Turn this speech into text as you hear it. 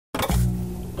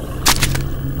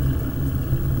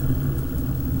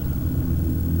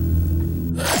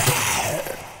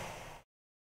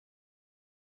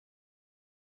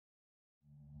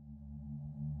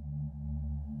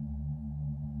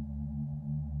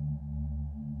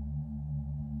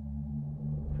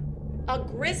A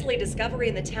grisly discovery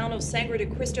in the town of Sangre de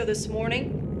Cristo this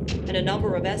morning, and a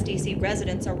number of SDC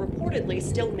residents are reportedly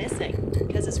still missing.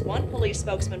 Because as one police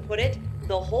spokesman put it,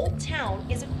 the whole town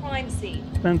is a crime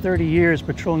scene. Spent 30 years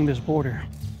patrolling this border.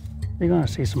 You're gonna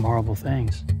see some horrible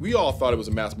things. We all thought it was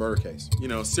a mass murder case,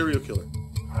 serial killer.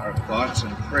 Our thoughts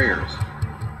and prayers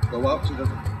go out to the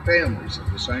families of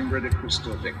the Sangre de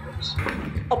Cristo victims.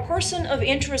 A person of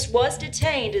interest was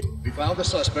detained. We found the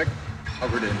suspect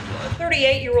covered in blood.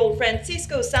 38-year-old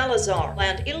Francisco Salazar,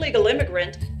 an illegal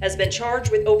immigrant, has been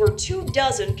charged with over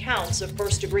 24 counts of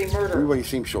first-degree murder. Everybody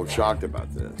seems so shocked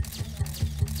about this.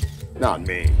 Not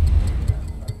me.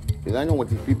 Because I know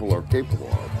what these people are capable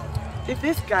of. If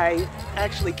this guy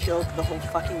actually killed the whole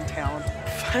fucking town,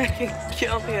 fucking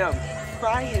kill him.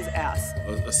 Fry his ass.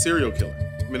 A serial killer.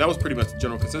 That was pretty much the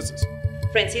general consensus.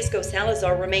 Francisco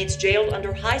Salazar remains jailed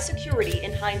under high security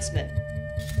in Heinzman.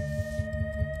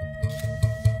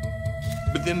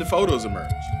 But then the photos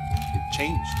emerged. It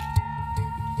changed.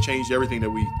 It changed everything that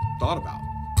we thought about.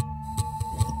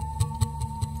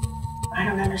 I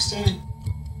don't understand.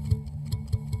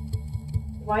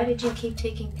 Why did you keep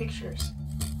taking pictures?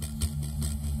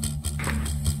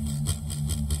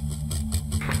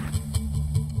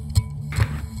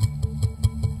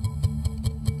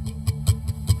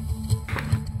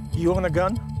 You own a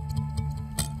gun?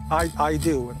 I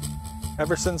do.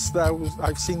 Ever since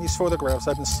I've seen these photographs,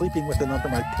 I've been sleeping with it under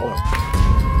my pillow.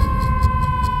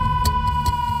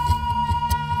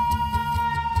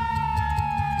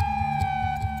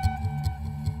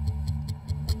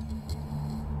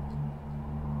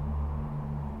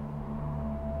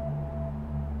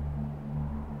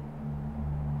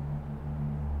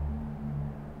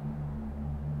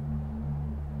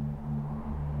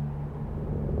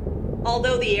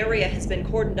 Although the area has been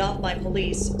cordoned off by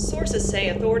police, sources say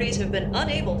authorities have been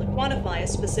unable to quantify a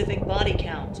specific body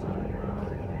count.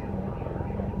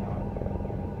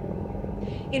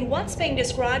 In what's being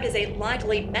described as a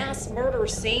likely mass murder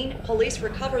scene, police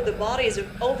recovered the bodies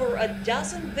of over a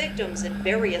dozen victims at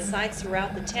various sites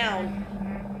throughout the town.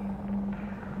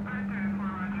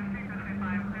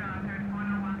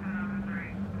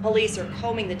 Police are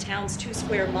combing the town's 2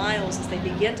 square miles as they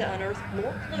begin to unearth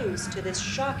more clues to this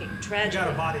shocking tragedy. We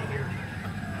got a body here.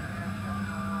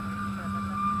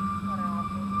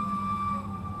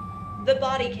 The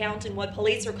body count in what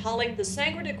police are calling the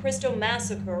Sangre de Cristo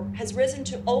massacre has risen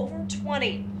to over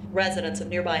 20. Residents of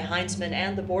nearby Heinzman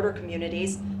and the border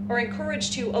communities are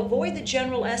encouraged to avoid the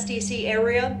general SDC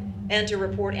area and to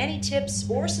report any tips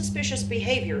or suspicious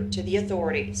behavior to the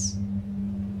authorities.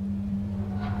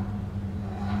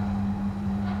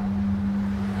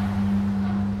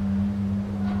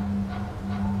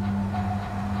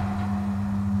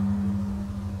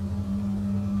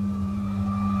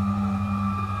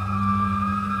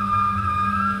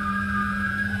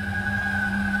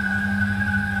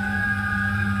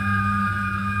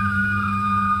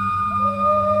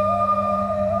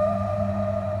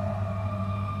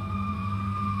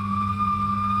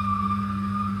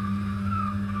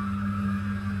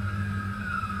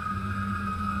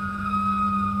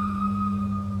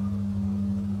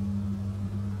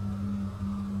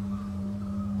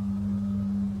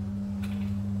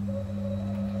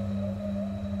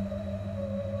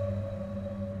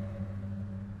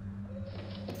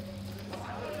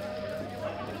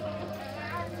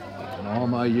 All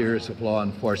my years of law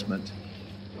enforcement,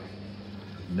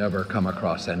 never come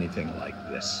across anything like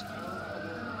this.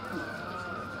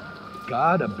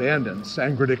 God abandoned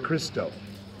Sangre de Cristo.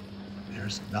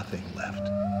 There's nothing left.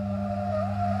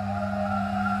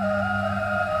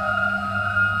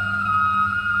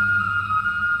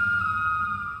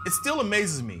 It still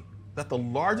amazes me that the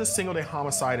largest single-day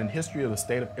homicide in history of the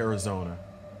state of Arizona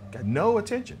got no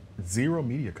attention, zero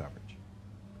media coverage.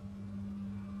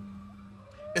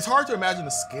 It's hard to imagine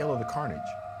the scale of the carnage.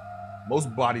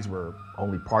 Most bodies were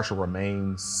only partial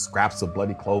remains, scraps of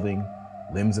bloody clothing,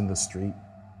 limbs in the street.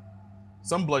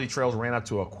 Some bloody trails ran up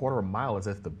to a quarter mile as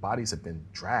if the bodies had been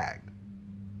dragged.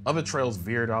 Other trails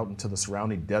veered out into the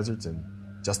surrounding deserts and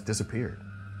just disappeared.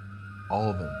 All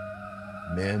of them,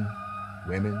 men,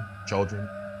 women, children,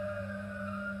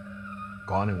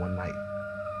 gone in one night.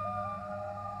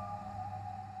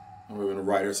 I've been a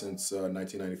writer since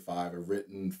 1995. I've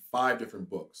written 5 different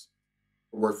books.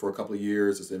 I worked for a couple of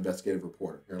years as an investigative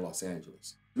reporter here in Los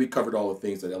Angeles. We covered all the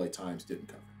things that LA Times didn't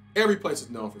cover. Every place is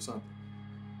known for something.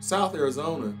 South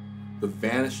Arizona, the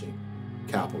vanishing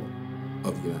capital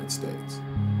of the United States.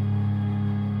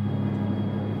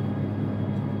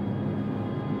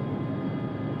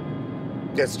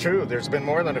 It's true, there's been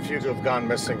more than a few who have gone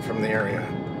missing from the area.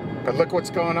 But look what's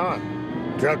going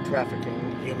on. Drug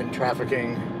trafficking, human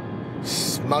trafficking,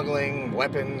 Smuggling,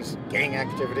 weapons, gang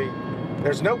activity.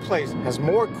 There's no place has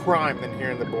more crime than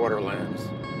here in the borderlands.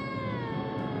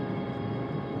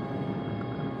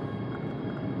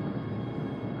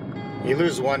 You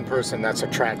lose one person, that's a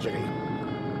tragedy.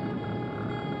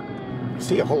 You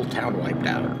see a whole town wiped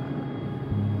out.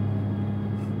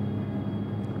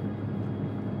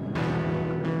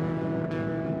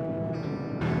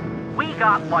 We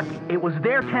got lucky. It was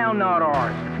their town, not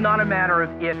ours. It's not a matter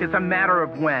of if, it's a matter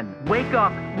of when. Wake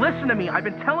up, listen to me. I've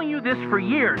been telling you this for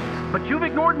years, but you've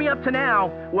ignored me up to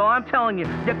now. Well, I'm telling you,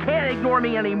 you can't ignore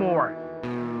me anymore.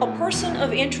 A person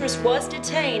of interest was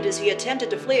detained as he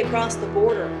attempted to flee across the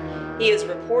border. He is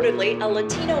reportedly a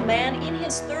Latino man in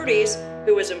his 30s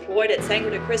who was employed at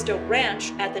Sangre de Cristo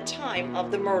Ranch at the time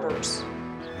of the murders.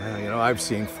 You know, I've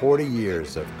seen 40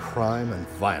 years of crime and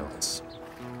violence.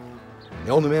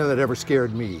 The only man that ever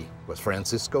scared me was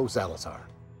Francisco Salazar.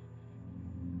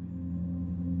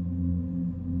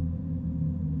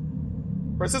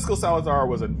 Francisco Salazar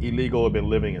was an illegal who had been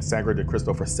living in Sangre de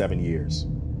Cristo for 7 years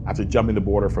after jumping the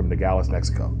border from Nogales,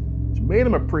 Mexico, which made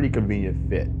him a pretty convenient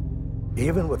fit.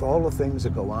 Even with all the things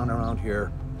that go on around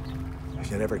here,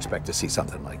 you never expect to see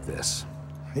something like this.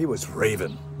 He was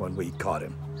raving when we caught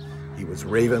him. He was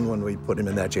raving when we put him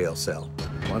in that jail cell.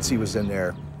 Once he was in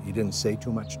there, he didn't say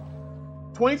too much.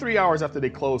 23 hours after they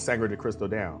closed Sangre de Cristo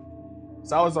down,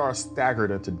 Salazar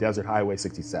staggered into Desert Highway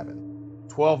 67,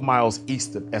 12 miles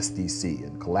east of SDC,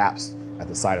 and collapsed at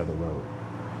the side of the road.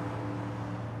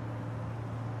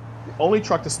 The only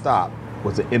truck to stop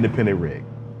was an independent rig,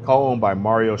 co-owned by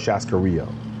Mario Chascarrillo,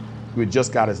 who had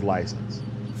just got his license.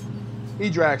 He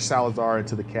dragged Salazar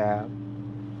into the cab,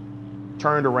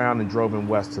 turned around and drove him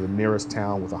west to the nearest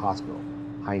town with a hospital,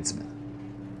 Heinzman.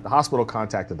 The hospital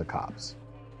contacted the cops.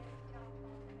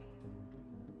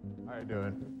 How you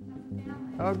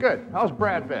doing? Oh, good. How's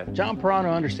Brad been? John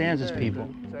Perano understands his people,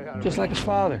 just like his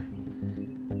father.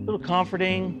 A little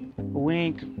comforting, a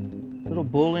wink, a little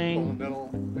bullying,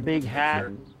 a big hat,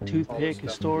 toothpick,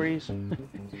 his stories.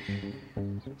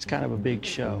 It's kind of a big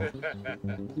show.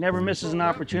 Never misses an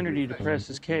opportunity to press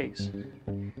his case,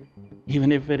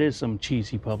 even if it is some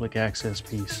cheesy public access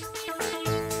piece.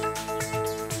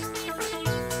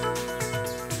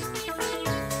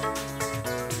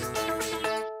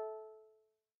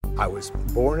 I was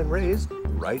born and raised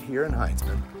right here in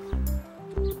Heinzman.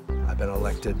 I've been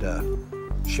elected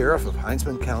sheriff of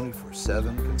Heinzman County for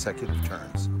 7 consecutive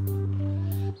terms.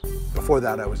 Before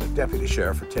that, I was a deputy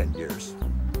sheriff for 10 years.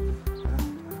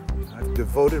 I've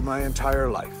devoted my entire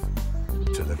life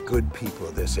to the good people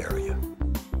of this area.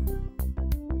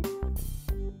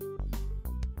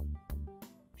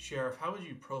 Sheriff, how would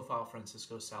you profile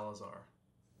Francisco Salazar?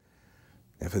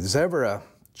 If there's ever a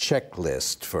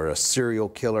checklist for a serial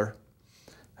killer,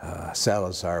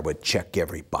 Salazar would check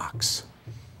every box.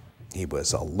 He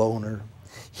was a loner.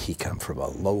 He come from a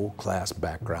low-class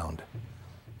background.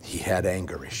 He had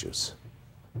anger issues.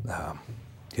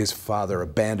 His father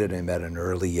abandoned him at an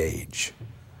early age.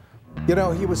 You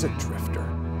know, he was a drifter.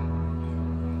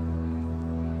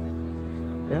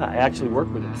 Yeah, I actually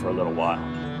worked with him for a little while.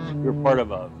 We were part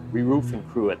of a re-roofing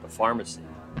crew at the pharmacy.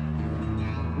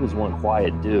 He was one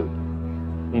quiet dude.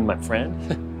 Me and my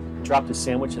friend dropped a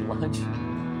sandwich at lunch.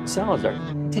 Salazar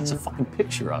takes a fucking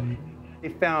picture of it. They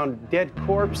found dead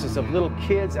corpses of little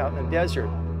kids out in the desert.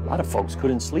 A lot of folks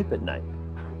couldn't sleep at night.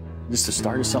 Just the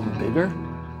start of something bigger?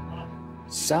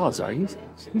 Salazar, he's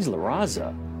La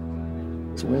Raza.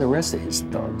 So where are the rest of his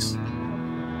thugs?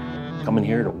 Coming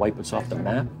here to wipe us off the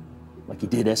map? Like he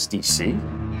did SDC?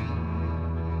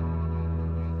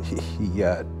 He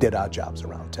did odd jobs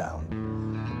around town.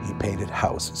 He painted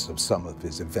houses of some of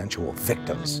his eventual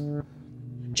victims.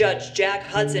 Judge Jack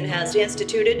Hudson has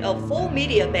instituted a full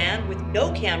media ban with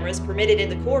no cameras permitted in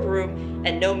the courtroom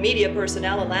and no media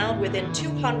personnel allowed within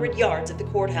 200 yards of the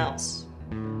courthouse.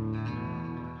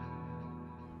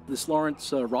 This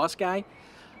Lawrence Ross guy,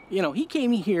 you know, he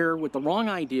came here with the wrong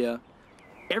idea.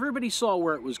 Everybody saw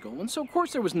where it was going, so of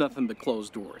course there was nothing but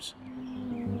closed doors.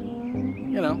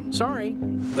 You know, sorry.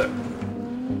 Look,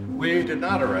 we did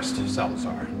not arrest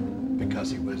Salazar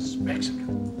because he was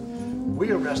Mexican.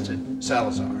 We arrested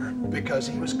Salazar because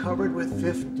he was covered with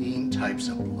 15 types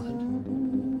of blood.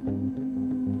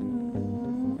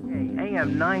 Hey,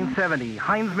 AM 970,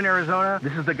 Heinzman, Arizona.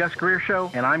 This is the Gus Greer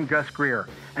Show, and I'm Gus Greer.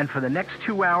 And for the next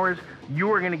 2 hours, you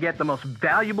are going to get the most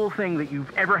valuable thing that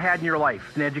you've ever had in your life,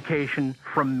 an education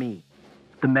from me.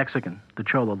 The Mexican, the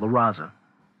Cholo, La Raza.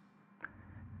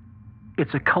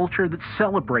 It's a culture that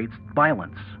celebrates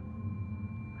violence.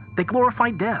 They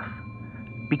glorify death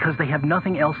because they have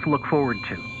nothing else to look forward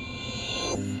to.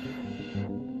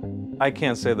 I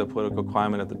can't say the political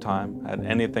climate at the time had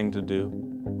anything to do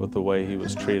with the way he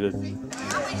was treated.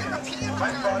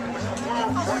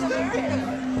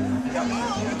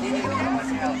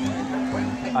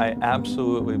 I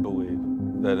absolutely believe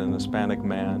that an Hispanic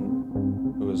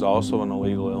man who is also an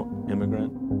illegal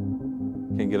immigrant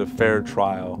can get a fair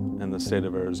trial in the state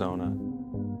of Arizona.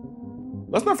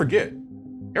 Let's not forget,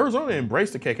 Arizona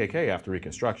embraced the KKK after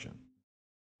Reconstruction.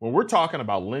 When we're talking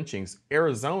about lynchings,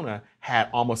 Arizona had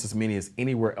almost as many as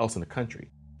anywhere else in the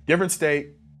country. Different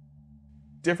state,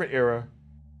 different era,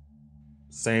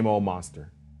 same old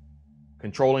monster.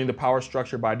 Controlling the power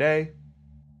structure by day,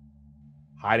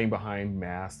 hiding behind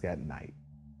masks at night.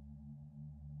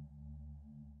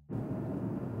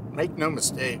 Make no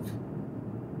mistake,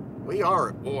 we are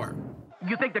at war.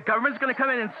 You think the government's going to come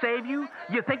in and save you?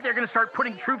 You think they're going to start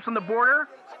putting troops on the border?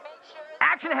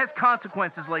 Action has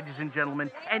consequences, ladies and gentlemen,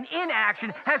 and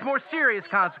inaction has more serious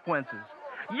consequences.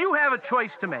 You have a choice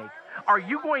to make. Are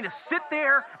you going to sit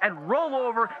there and roll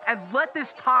over and let this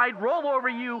tide roll over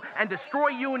you and destroy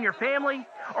you and your family?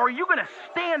 Or are you going to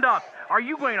stand up? Are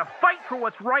you going to fight for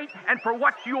what's right and for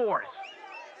what's yours?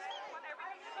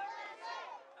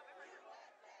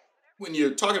 When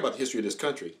you're talking about the history of this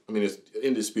country, I mean, it's an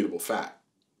indisputable fact.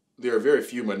 There are very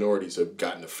few minorities who have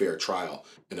gotten a fair trial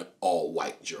in an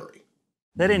all-white jury.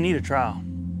 They didn't need a trial.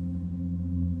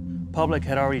 Public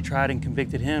had already tried and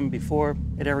convicted him before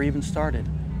it ever even started.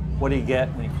 What do you get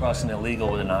when you cross an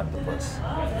illegal with an octopus?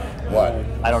 What?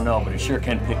 I don't know, but it sure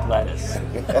can pick lettuce.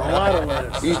 A lot of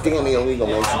lettuce. These damn illegal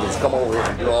Mexicans come over here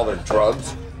and do all their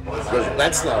drugs. Because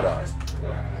that's not us.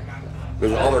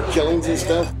 Because all their killings and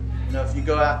stuff. You know, if you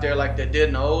go out there like they did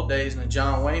in the old days in the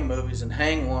John Wayne movies and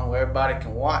hang one where everybody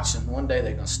can watch, and one day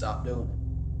they're going to stop doing it.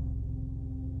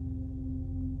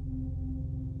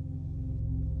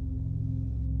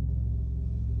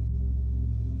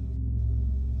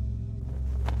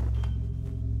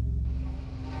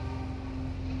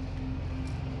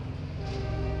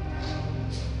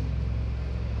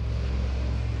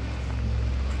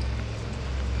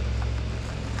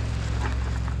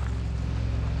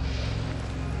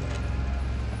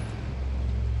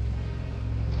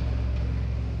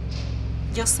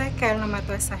 Yo sé que él no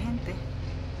mató a esa gente.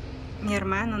 Mi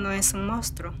hermano no es un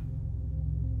monstruo.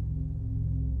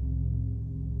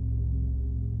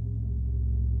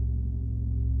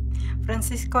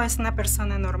 Francisco es una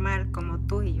persona normal como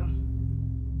tú y yo.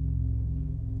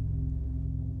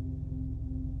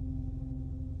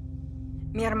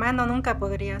 Mi hermano nunca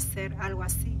podría hacer algo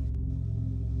así.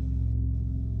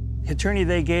 The attorney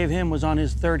they gave him was on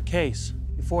his third case.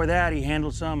 Before that, he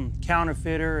handled some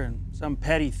counterfeiter and some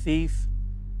petty thief.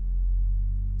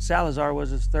 Salazar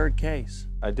was his third case.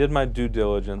 I did my due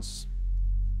diligence.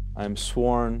 I am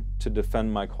sworn to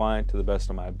defend my client to the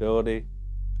best of my ability.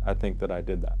 I think that I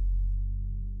did that.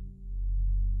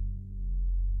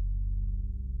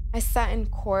 I sat in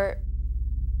court.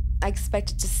 I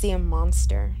expected to see a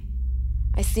monster.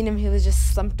 I seen him, he was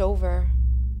just slumped over,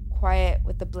 quiet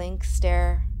with a blank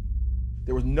stare.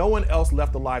 There was no one else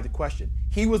left alive to question.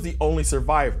 He was the only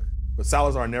survivor, but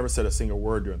Salazar never said a single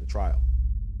word during the trial.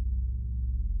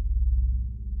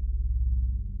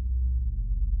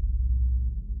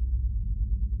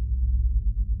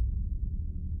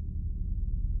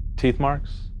 Teeth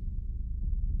marks?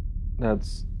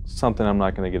 That's something I'm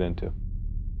not going to get into.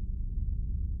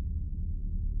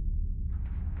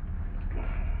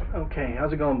 Okay,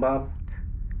 how's it going, Bob?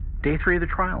 Day 3 of the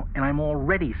trial, and I'm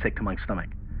already sick to my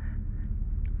stomach.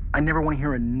 I never want to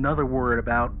hear another word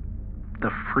about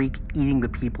the freak eating the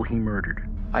people he murdered.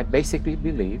 I basically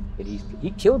believe that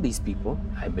he killed these people.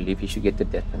 I believe he should get the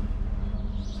death penalty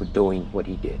for doing what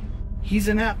he did. He's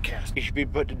an outcast. He should be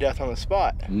put to death on the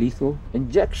spot. Lethal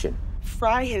injection.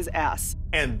 Fry his ass.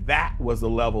 And that was the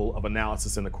level of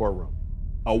analysis in the courtroom.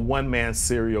 A one-man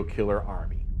serial killer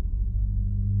army.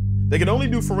 They could only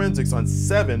do forensics on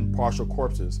 7 partial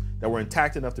corpses that were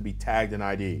intact enough to be tagged and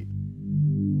ID'd.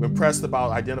 When pressed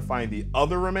about identifying the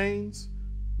other remains,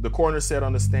 the coroner said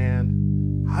on the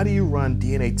stand, "How do you run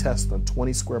DNA tests on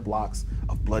 20 square blocks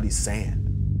of bloody sand?"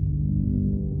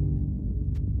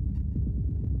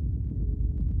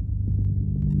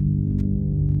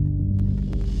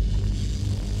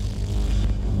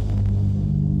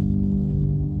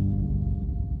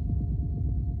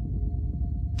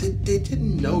 They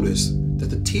didn't notice that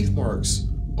the teeth marks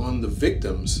on the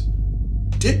victims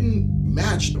didn't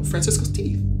match Francisco's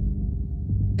teeth.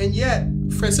 And yet,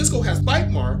 Francisco has bite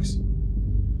marks.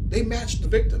 They matched the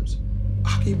victims.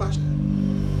 How can you botch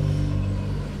that?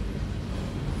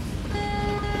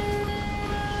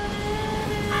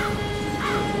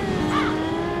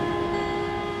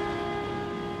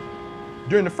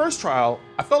 During the first trial,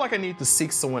 I felt like I needed to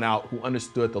seek someone out who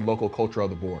understood the local culture of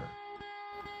the border.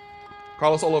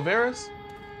 Carlos Olivares,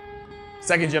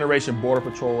 second-generation Border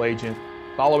Patrol agent,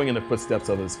 following in the footsteps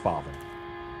of his father.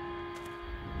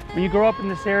 When you grow up in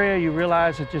this area, you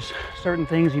realize that just certain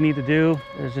things you need to do.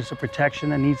 There's just a protection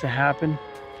that needs to happen.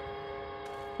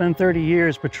 Spend 30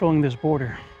 years patrolling this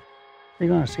border. You're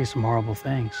gonna see some horrible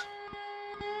things.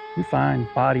 You find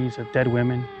bodies of dead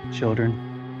women,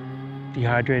 children,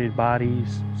 dehydrated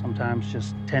bodies, sometimes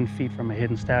just 10 feet from a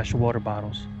hidden stash of water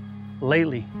bottles.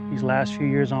 Lately, these last few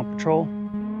years on patrol,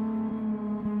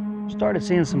 started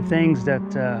seeing some things that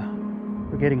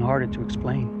were getting harder to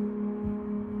explain.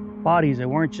 Bodies that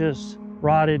weren't just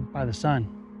rotted by the sun.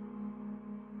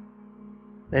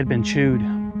 They'd been chewed,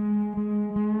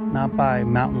 not by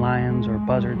mountain lions or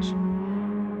buzzards.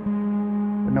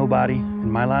 But nobody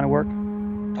in my line of work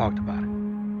talked about it.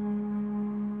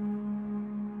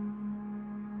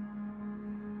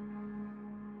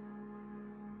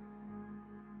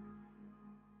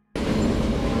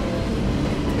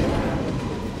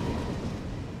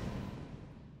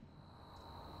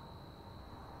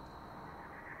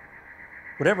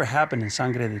 Whatever happened in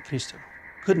Sangre de Cristo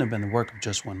couldn't have been the work of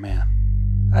just one man.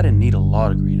 I didn't need a law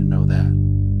degree to know that.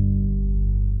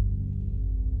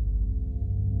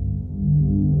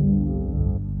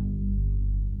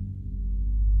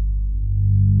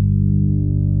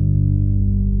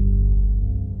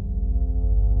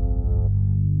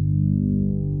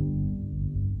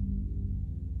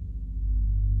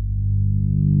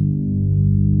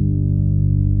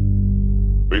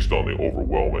 Based on the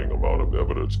overwhelming amount of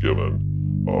evidence given,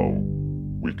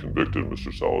 we convicted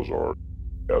Mr. Salazar,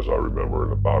 as I remember,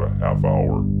 in about a half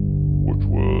hour, which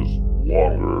was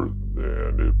longer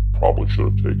than it probably should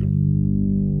have taken.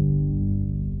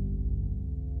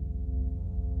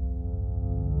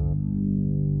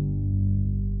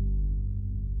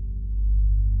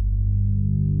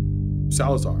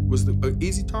 Salazar was an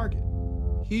easy target.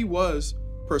 He was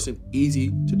a person easy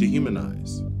to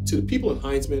dehumanize. To the people in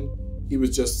Heinzman, he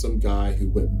was just some guy who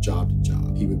went job to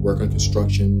job. He would work on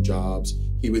construction jobs.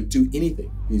 He would do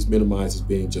anything. He's minimized as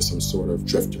being just some sort of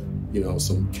drifter, you know,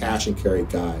 some cash and carry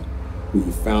guy who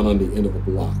you found on the end of a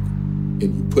block and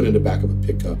you put in the back of a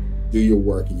pickup, do your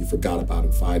work, and you forgot about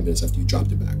him 5 minutes after you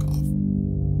dropped it back off.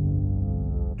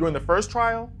 During the first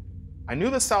trial, I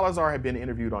knew that Salazar had been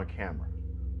interviewed on camera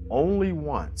only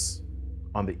once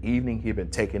on the evening he had been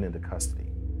taken into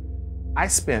custody. I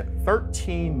spent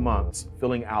 13 months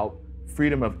filling out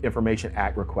Freedom of Information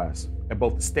Act requests at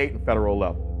both the state and federal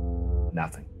level.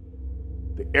 Nothing.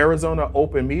 The Arizona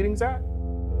Open Meetings Act,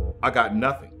 I got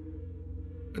nothing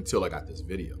until I got this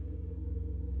video.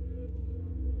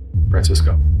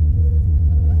 Francisco.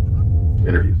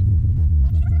 Interviews.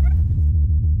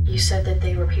 You said that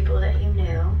they were people that you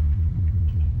knew,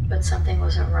 but something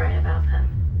wasn't right about them.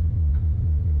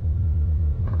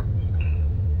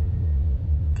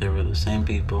 They were the same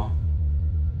people,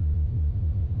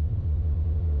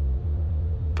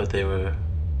 but they were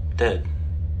dead.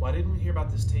 Why didn't we hear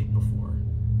about this tape before?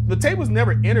 The tape was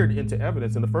never entered into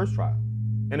evidence in the first trial,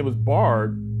 and it was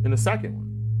barred in the second one.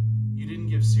 You didn't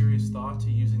give serious thought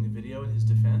to using the video in his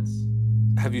defense?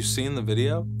 Have you seen the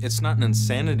video? It's not an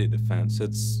insanity defense,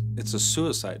 it's a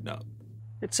suicide note.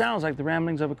 It sounds like the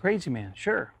ramblings of a crazy man,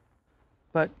 sure.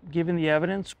 But given the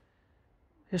evidence,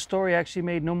 his story actually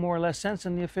made no more or less sense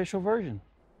than the official version.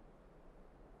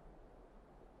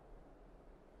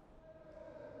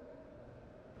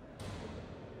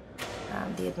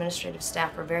 The administrative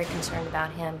staff were very concerned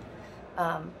about him,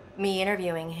 me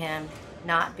interviewing him,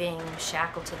 not being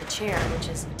shackled to the chair, which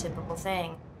is a typical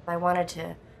thing. I wanted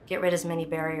to get rid of as many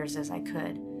barriers as I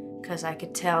could, because I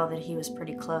could tell that he was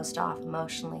pretty closed off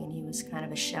emotionally, and he was kind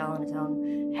of a shell in his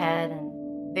own head,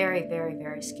 and very, very,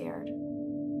 very scared.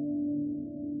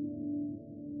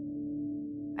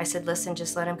 I said, listen,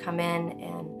 just let him come in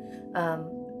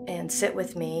and sit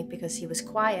with me, because he was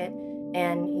quiet.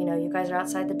 And, you know, you guys are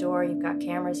outside the door, you've got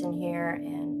cameras in here,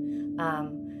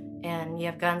 and you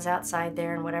have guns outside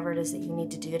there, and whatever it is that you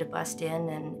need to do to bust in,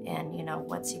 and you know,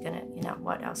 what's he gonna, you know,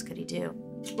 what else could he do?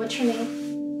 What's your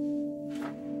name?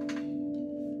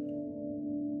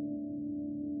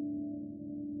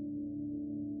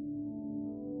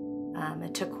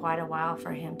 It took quite a while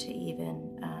for him to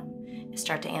even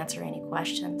start to answer any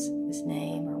questions, his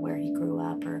name or where he grew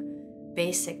up, or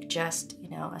basic just, you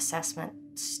know, assessment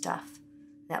stuff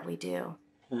that we do.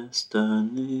 Esta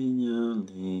niña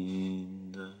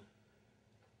linda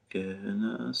que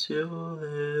nació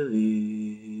de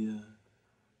día.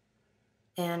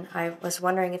 And I was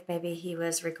wondering if maybe he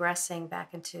was regressing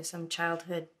back into some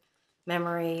childhood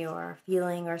memory or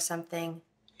feeling or something.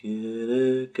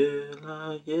 quiere que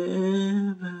la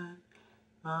lleve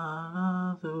a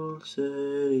la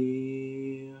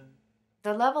dulcería.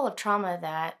 The level of trauma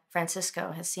that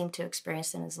Francisco has seemed to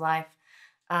experience in his life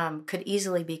could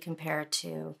easily be compared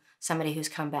to somebody who's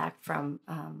come back from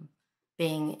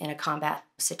being in a combat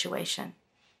situation.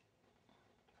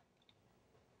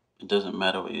 It doesn't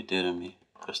matter what you do to me.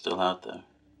 They're still out there.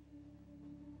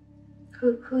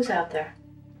 Who's out there?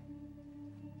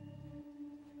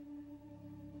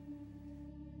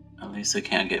 At least they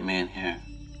can't get me in here.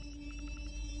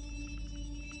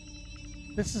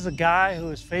 This is a guy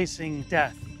who is facing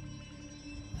death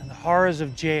and the horrors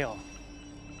of jail.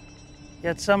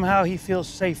 Yet somehow he feels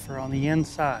safer on the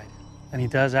inside than he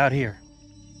does out here.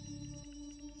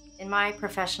 In my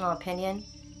professional opinion,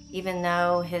 even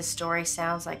though his story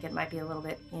sounds like it might be a little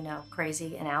bit,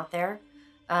 crazy and out there,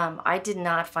 I did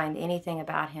not find anything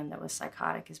about him that was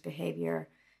psychotic. His behavior,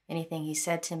 anything he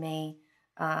said to me,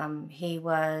 he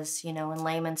was, in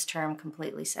layman's term,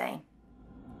 completely sane.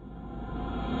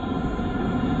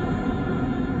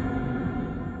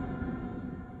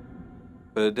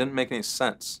 But it didn't make any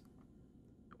sense,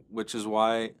 which is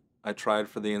why I tried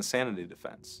for the insanity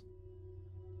defense.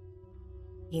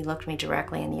 He looked me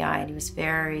directly in the eye and he was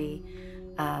very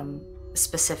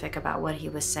specific about what he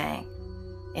was saying.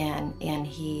 And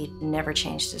he never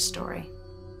changed his story.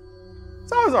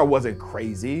 Salazar wasn't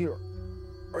crazy, or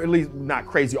at least not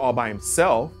crazy all by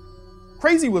himself.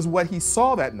 Crazy was what he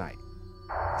saw that night.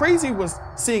 Crazy was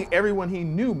seeing everyone he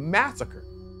knew massacred.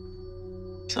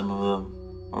 Some of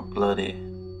them were bloody,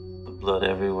 the blood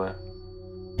everywhere.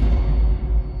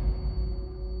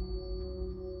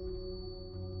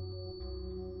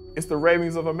 It's the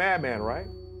ravings of a madman, right?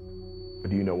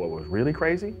 But do you know what was really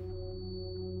crazy?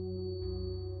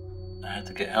 I had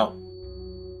to get help.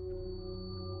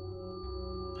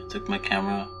 I took my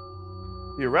camera.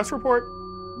 The arrest report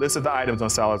listed the items on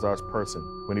Salazar's person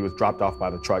when he was dropped off by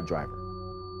the truck driver.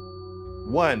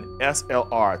 One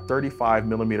SLR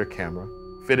 35mm camera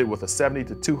fitted with a 70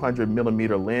 to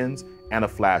 200mm lens and a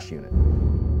flash unit.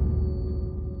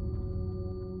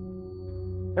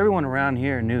 Everyone around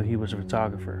here knew he was a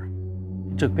photographer.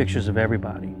 He took pictures of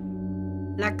everybody.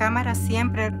 La cámara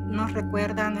siempre nos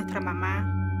recuerda a nuestra mamá.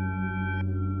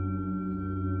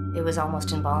 It was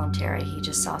almost involuntary. He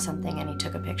just saw something and he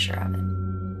took a picture of it.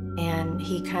 And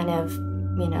he kind of,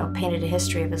 painted a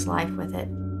history of his life with it.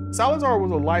 Salazar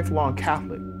was a lifelong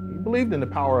Catholic. He believed in the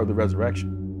power of the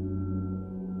resurrection.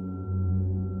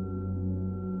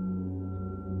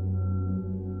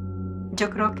 Yo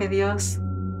creo que Dios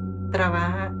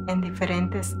trabaja en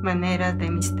diferentes maneras de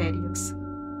misterios.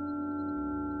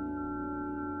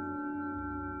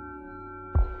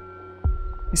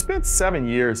 He spent 7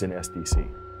 years in SDC,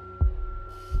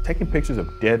 taking pictures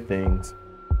of dead things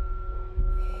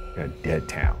in a dead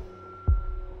town.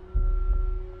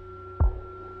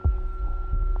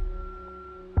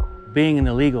 Being an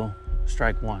illegal,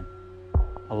 strike one.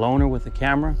 A loner with a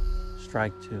camera,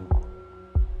 strike two.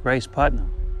 Grace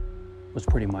Putnam was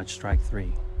pretty much strike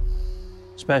three,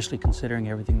 especially considering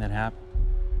everything that happened.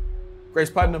 Grace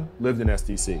Putnam lived in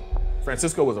SDC.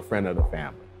 Francisco was a friend of the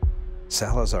family.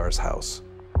 Salazar's house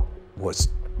was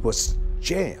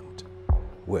jammed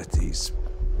with these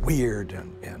weird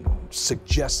and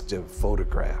suggestive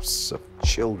photographs of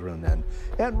children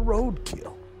and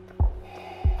roadkill.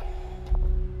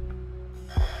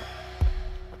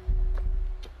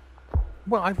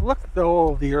 Well, I've looked at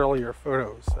all of the earlier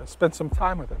photos. I spent some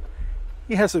time with him.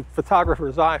 He has a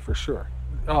photographer's eye for sure.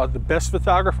 The best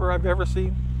photographer I've ever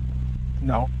seen?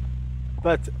 No.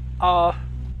 But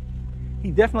he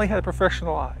definitely had a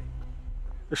professional eye.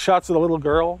 The shots of the little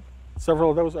girl, several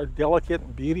of those are delicate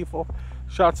and beautiful.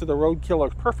 Shots of the roadkill are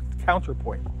perfect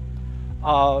counterpoint.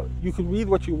 You can read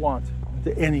what you want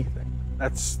into anything.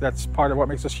 That's part of what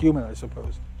makes us human, I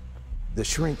suppose. The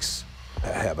shrinks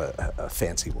have a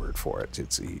fancy word for it.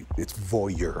 It's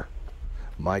voyeur.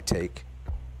 My take,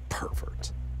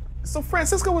 pervert. So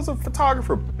Francisco was a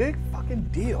photographer, big fucking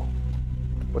deal.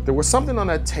 But there was something on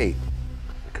that tape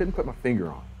I couldn't put my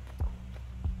finger on.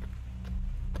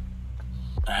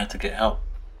 I had to get help.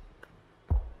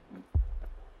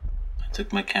 I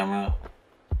took my camera.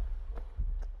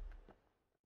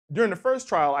 During the first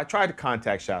trial, I tried to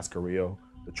contact Shas Carrillo,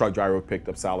 the truck driver who picked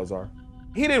up Salazar.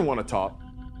 He didn't want to talk.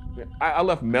 I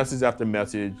left message after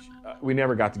message. We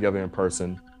never got together in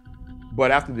person.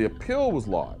 But after the appeal was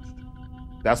lodged,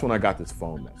 that's when I got this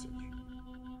phone message.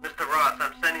 Mr. Ross,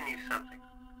 I'm sending you something.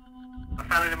 I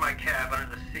found it in my cab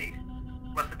under the seat.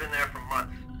 Must have been there for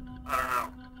months. I don't know.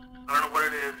 I don't know what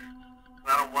it is, and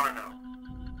I don't want to know.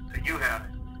 So you have it.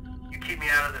 You keep me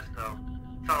out of this, though.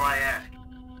 That's all I ask.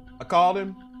 I called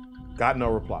him. Got no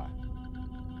reply.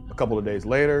 A couple of days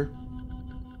later,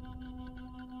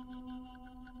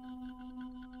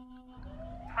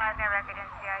 5 near record in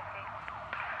CIC.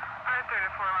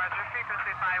 34 Roger,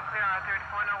 frequency 5, clear on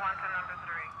 3401 to number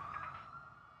 3.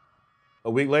 a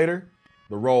week later,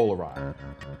 the roll arrived.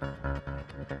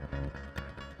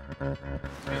 Thank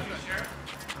you, Sheriff.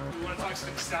 We want to talk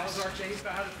to Salazar James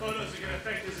about how the photos are going to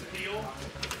affect his appeal.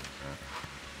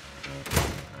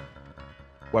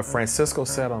 What Francisco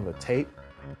said on the tape,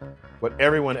 what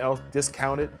everyone else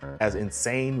discounted as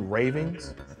insane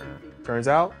ravings, turns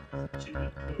out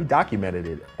he documented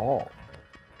it all.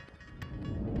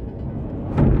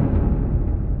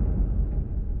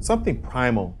 Something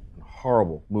primal and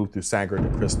horrible moved through Sangre de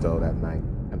Cristo that night,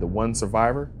 and the one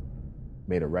survivor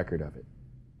made a record of it.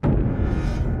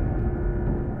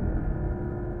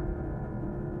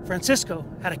 Francisco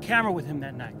had a camera with him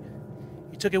that night.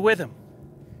 He took it with him,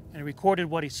 and he recorded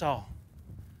what he saw.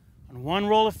 On one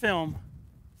roll of film,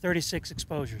 36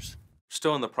 exposures.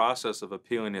 Still in the process of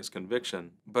appealing his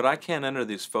conviction, but I can't enter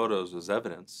these photos as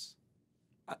evidence.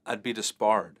 I'd be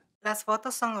disbarred. Las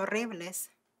fotos son horribles,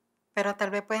 pero tal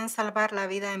vez pueden salvar la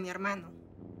vida de mi hermano.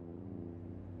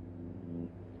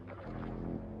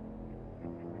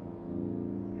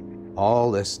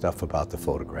 All this stuff about the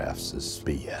photographs is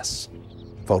BS.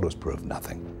 Photos prove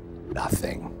nothing.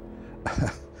 Nothing.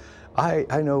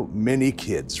 I know many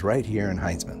kids right here in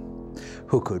Heinzman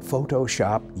who could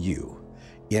Photoshop you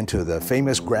into the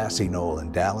famous grassy knoll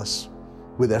in Dallas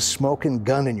with a smoking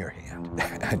gun in your hand,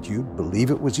 and you'd believe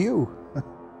it was you.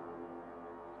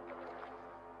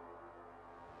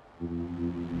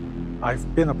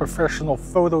 I've been a professional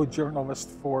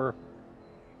photojournalist for,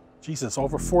 Jesus,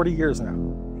 over 40 years now.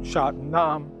 Shot in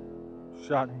Nam,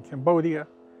 shot in Cambodia,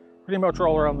 pretty much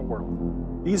all around the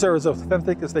world. These are as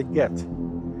authentic as they get.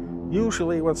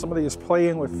 Usually when somebody is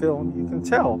playing with film, you can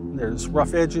tell. There's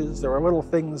rough edges, there are little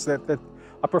things that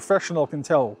a professional can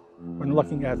tell when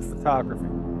looking at photography.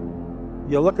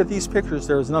 You look at these pictures,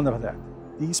 there is none of that.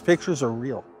 These pictures are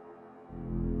real.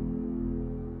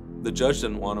 The judge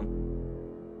didn't want them.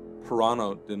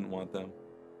 Pirano didn't want them.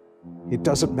 It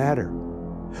doesn't matter.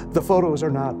 The photos are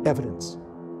not evidence.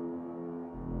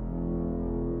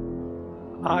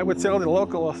 I would tell the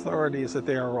local authorities that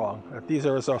they are wrong, that these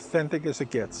are as authentic as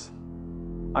it gets.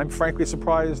 I'm frankly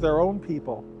surprised their own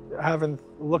people haven't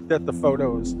looked at the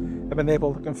photos and been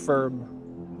able to confirm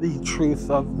the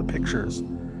truth of the pictures.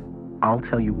 I'll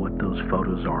tell you what those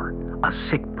photos are. A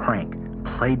sick prank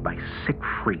played by sick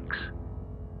freaks.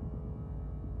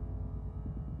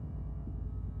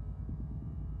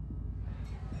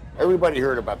 Everybody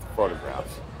heard about the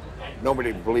photographs.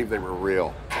 Nobody believed they were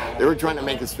real. They were trying to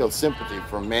make us feel sympathy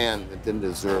for a man that didn't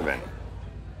deserve any.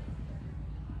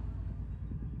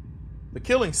 The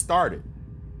killing started,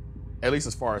 at least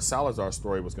as far as Salazar's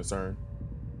story was concerned,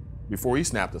 before he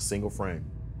snapped a single frame.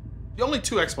 The only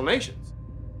two explanations.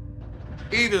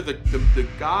 Either the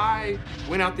guy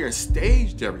went out there and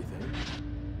staged everything,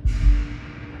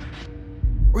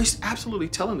 or he's absolutely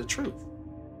telling the truth.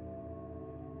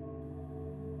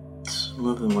 Some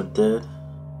of them were dead.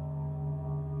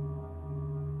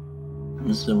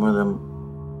 And some of them...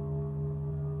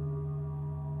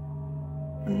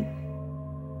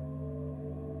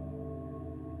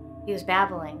 He was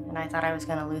babbling, and I thought I was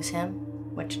going to lose him,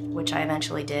 which I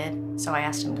eventually did, so I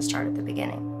asked him to start at the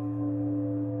beginning.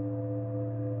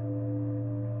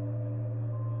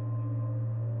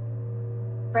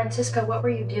 Francisco, what were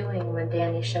you doing when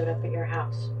Danny showed up at your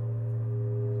house?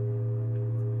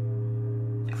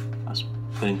 I was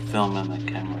putting film in my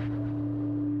camera.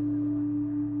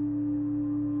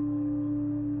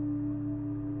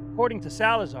 According to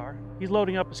Salazar, he's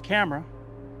loading up his camera,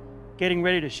 getting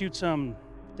ready to shoot some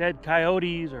dead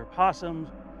coyotes or possums,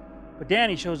 but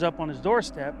Danny shows up on his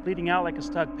doorstep, bleeding out like a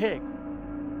stuck pig.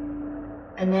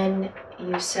 And then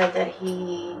you said that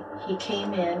he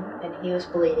came in and he was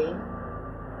bleeding,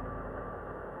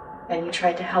 and you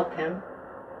tried to help him,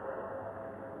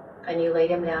 and you laid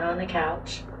him down on the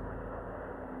couch.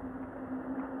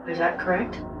 Is that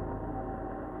correct?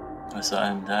 I saw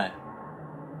him die.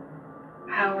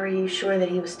 How are you sure that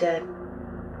he was dead?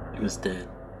 He was dead.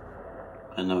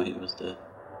 I know he was dead.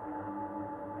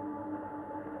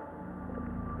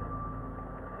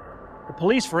 The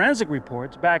police forensic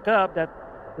reports back up that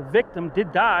the victim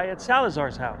did die at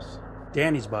Salazar's house.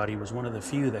 Danny's body was one of the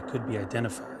few that could be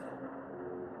identified,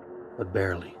 but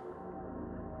barely.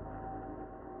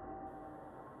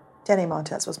 Danny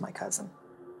Montez was my cousin.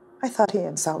 I thought he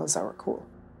and Salazar were cool.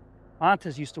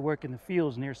 Montez used to work in the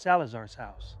fields near Salazar's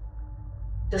house.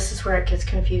 This is where it gets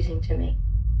confusing to me.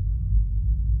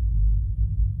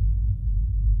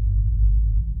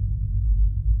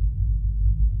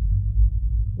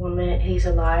 minute he's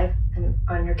alive and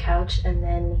on your couch, and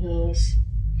then he's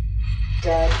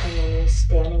dead, and then he's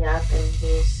standing up and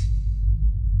he's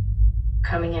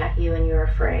coming at you and you're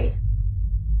afraid.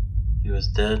 He was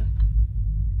dead,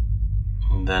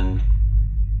 and then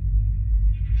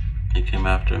he came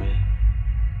after me,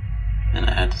 and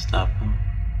I had to stop him.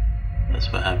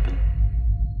 That's what happened.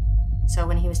 So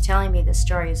when he was telling me this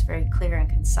story, it was very clear and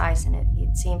concise, and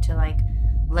it seemed to like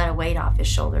let a weight off his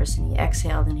shoulders, and he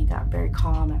exhaled and he got very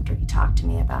calm after he talked to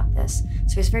me about this.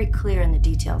 So he was very clear in the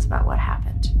details about what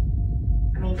happened.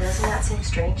 I mean, doesn't that seem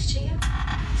strange to you?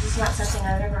 This is not something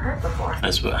I've ever heard before.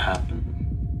 That's what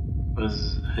happened. It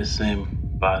was his same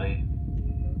body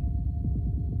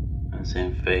and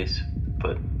same face,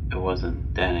 but it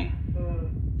wasn't Danny.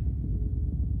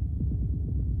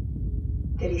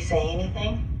 Did he say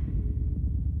anything?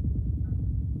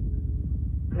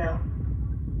 No.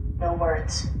 No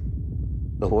words.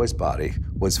 The boy's body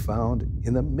was found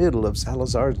in the middle of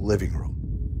Salazar's living room.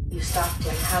 You stopped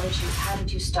him. How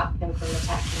did you stop him from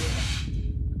attacking you?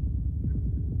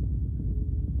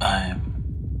 I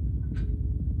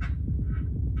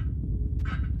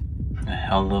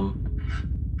held him,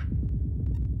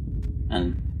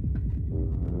 and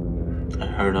I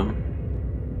heard him.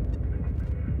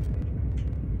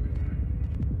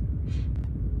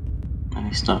 And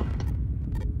he stopped.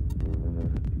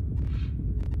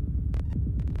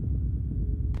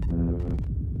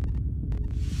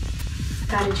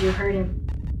 How did you hurt him?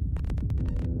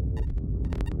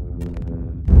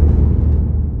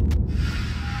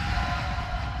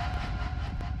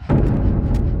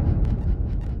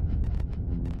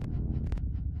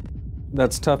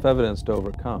 That's tough evidence to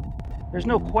overcome. There's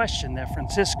no question that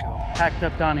Francisco hacked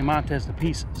up Donnie Montez to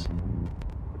pieces.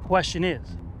 The question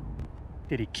is,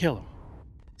 did he kill him?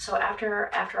 So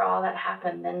after all that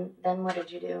happened, then what did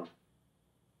you do?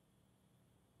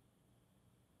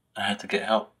 I had to get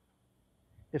help.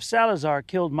 If Salazar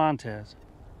killed Montez,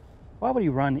 why would he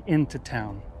run into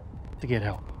town to get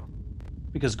help?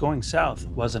 Because going south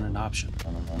wasn't an option.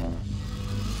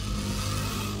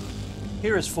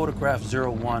 Here is photograph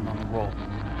 01 on the roll.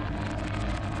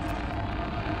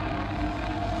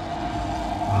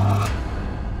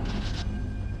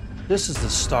 This is the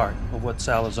start of what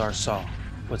Salazar saw,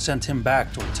 what sent him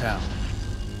back toward town.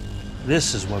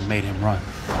 This is what made him run.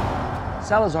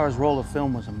 Salazar's roll of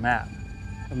film was a map.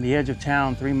 From the edge of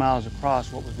town, 3 miles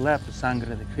across, what was left of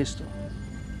Sangre de Cristo.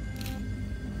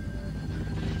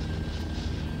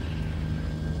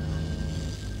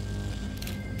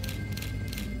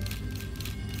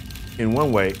 In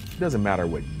one way, it doesn't matter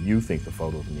what you think the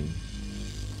photos mean.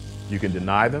 You can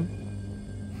deny them.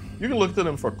 You can look to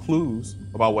them for clues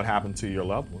about what happened to your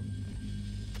loved one.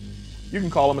 You can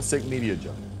call them a sick media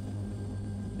joke.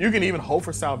 You can even hope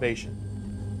for salvation.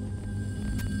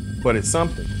 But it's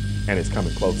something, and it's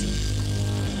coming closer.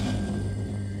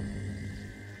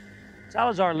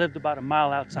 Salazar lived about a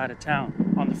mile outside of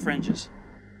town, on the fringes.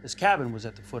 His cabin was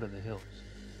at the foot of the hills.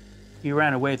 He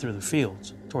ran away through the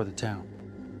fields toward the town.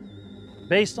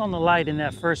 Based on the light in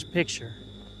that first picture,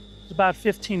 it was about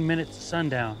 15 minutes to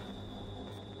sundown.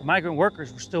 The migrant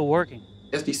workers were still working.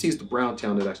 SDC is the brown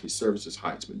town that actually services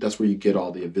Heitzman. That's where you get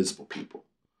all the invisible people,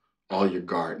 all your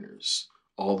gardeners,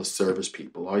 all the service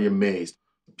people, all your maids,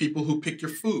 the people who pick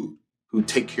your food, who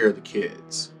take care of the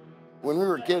kids. When we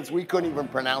were kids, we couldn't even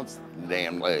pronounce the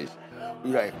damn place.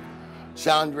 We were like,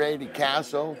 Sangre de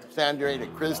Caso, Sangre de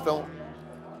Cristo.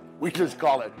 We just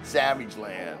call it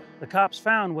Savageland. The cops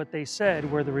found what they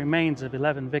said were the remains of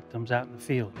 11 victims out in the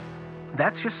field.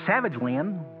 That's just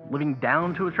Savageland, living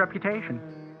down to its reputation.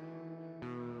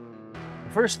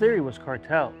 The first theory was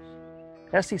cartels.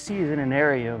 SEC is in an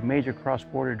area of major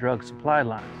cross-border drug supply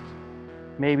lines.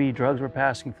 Maybe drugs were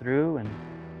passing through and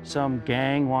some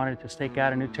gang wanted to stake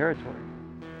out a new territory.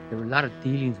 There were a lot of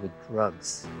dealings with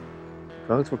drugs.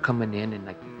 Drugs were coming in, and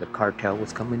like the cartel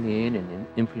was coming in and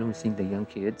influencing the young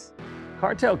kids.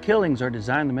 Cartel killings are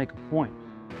designed to make a point.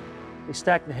 They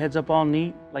stack the heads up all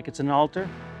neat, like it's an altar,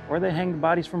 or they hang the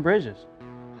bodies from bridges.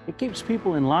 It keeps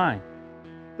people in line.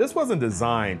 This wasn't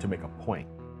designed to make a point.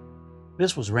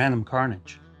 This was random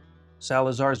carnage.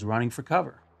 Salazar's running for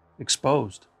cover,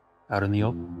 exposed, out in the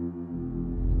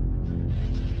open.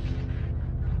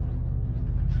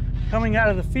 Coming out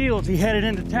of the fields, he headed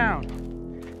into town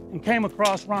and came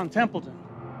across Ron Templeton.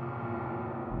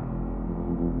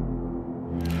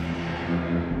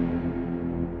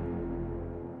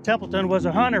 Templeton was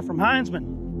a hunter from Heinzman.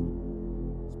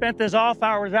 Spent his off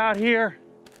hours out here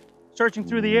searching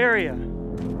through the area.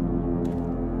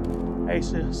 I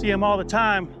used to see him all the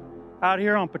time out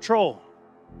here on patrol.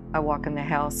 I walk in the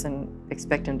house and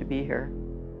expect him to be here.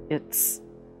 It's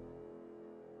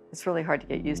It's really hard to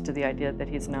get used to the idea that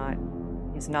he's not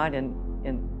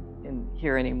in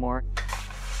here anymore.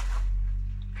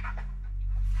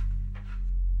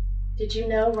 Did you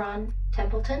know Ron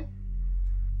Templeton?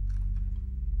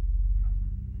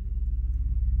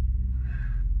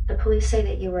 The police say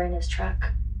that you were in his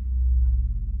truck.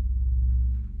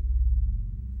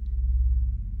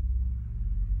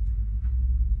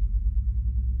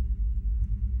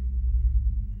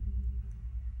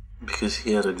 Because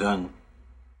he had a gun.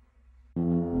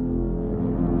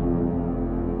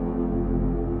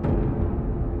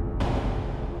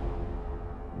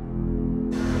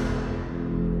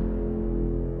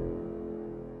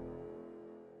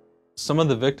 Some of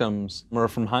the victims were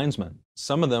from Heinzman.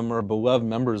 Some of them were beloved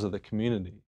members of the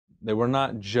community. They were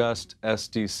not just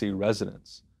SDC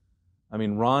residents. I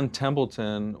mean, Ron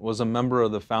Templeton was a member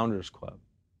of the Founders Club.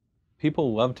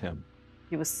 People loved him.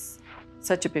 He was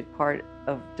such a big part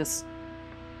of just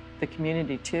the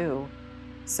community too.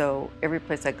 So every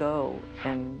place I go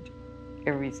and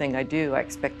everything I do, I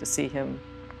expect to see him.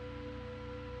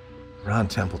 Ron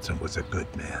Templeton was a good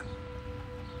man.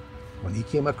 When he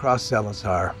came across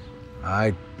Salazar,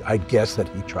 I'd guess that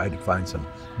he tried to find some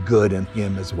good in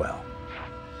him as well.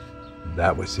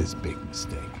 That was his big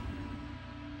mistake.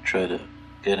 Try to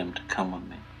get him to come with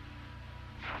me.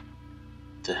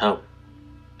 To help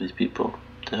these people,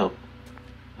 to help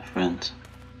my friends.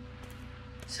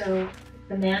 So,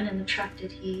 the man in the truck,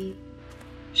 did he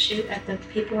shoot at the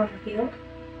people on the field?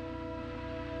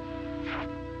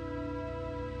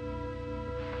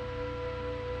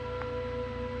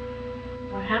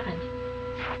 What happened?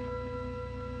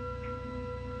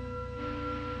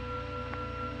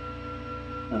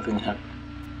 Nothing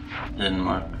happened. Didn't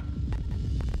mark.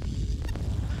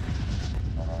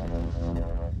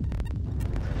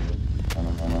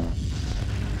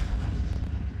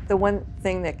 The one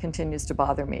thing that continues to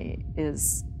bother me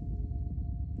is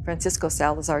Francisco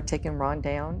Salazar taking Ron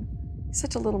down. He's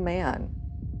such a little man.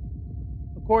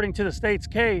 According to the state's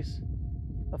case,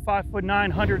 a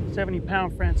 5'9",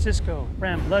 170-pound Francisco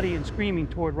ran bloody and screaming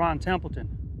toward Ron Templeton,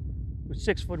 who's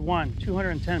 6'1",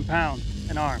 210 pounds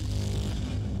and armed.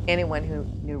 Anyone who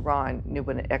knew Ron knew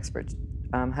what an expert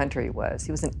hunter he was.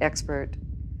 He was an expert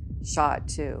shot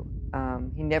too.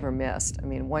 He never missed. I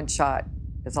mean, one shot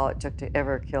is all it took to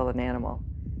ever kill an animal.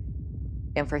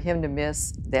 And for him to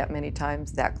miss that many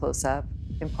times, that close up,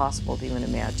 impossible to even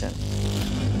imagine.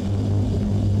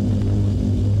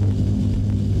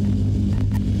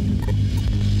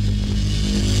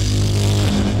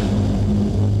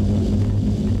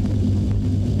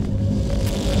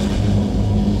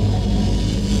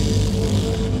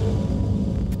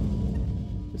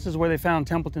 This is where they found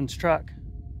Templeton's truck.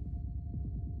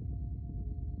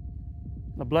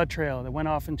 The blood trail that went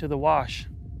off into the wash,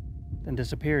 then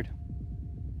disappeared.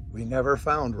 We never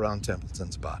found Ron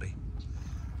Templeton's body.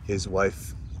 His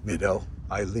wife, widow,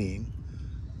 Eileen,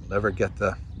 will never get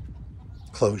the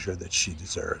closure that she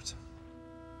deserves.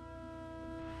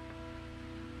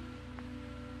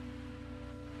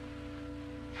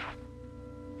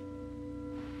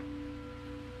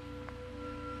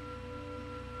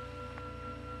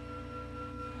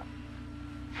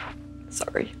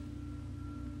 Sorry.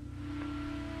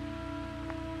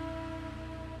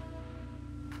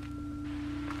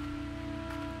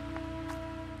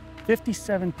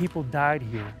 "57 people died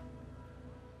here,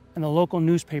 and the local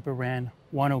newspaper ran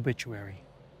one obituary.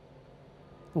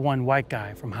 The one white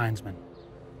guy from Heinzman."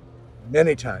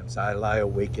 Many times I lie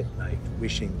awake at night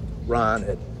wishing Ron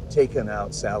had taken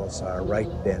out Salazar right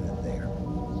then and there.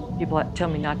 People tell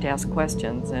me not to ask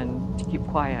questions and to keep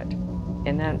quiet.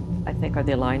 And then I think, are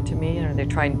they lying to me? Are they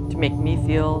trying to make me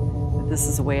feel that this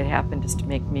is the way it happened, just to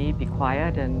make me be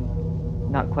quiet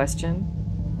and not question?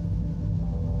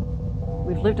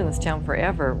 We've lived in this town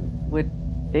forever. Would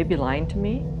they be lying to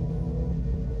me?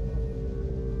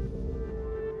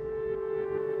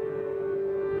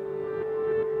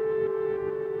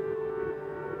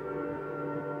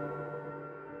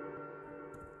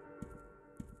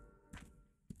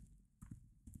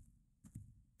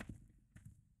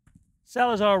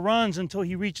 Salazar runs until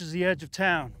he reaches the edge of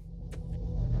town.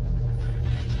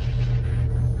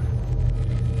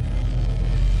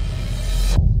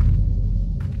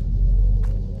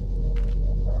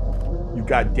 You've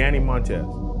got Danny Montez,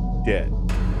 dead.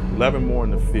 11 more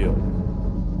in the field.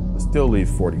 It still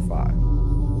leaves 45.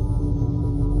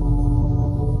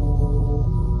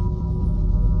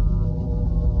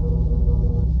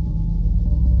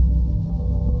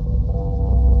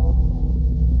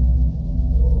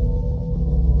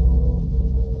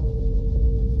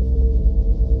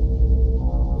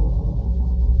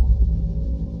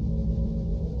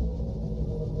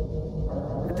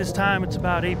 At this time, it's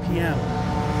about 8 p.m.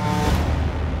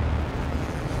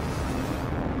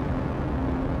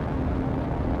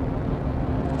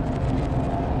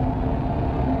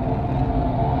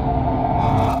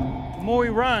 The more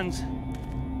he runs,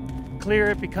 the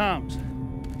clearer it becomes.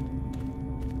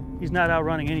 He's not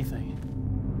outrunning anything.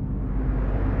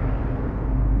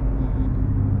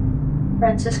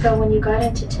 Francisco, when you got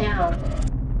into town,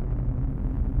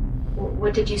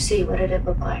 what did you see? What did it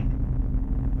look like?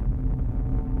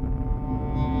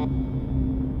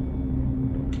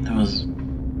 It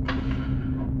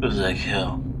was like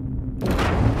hell.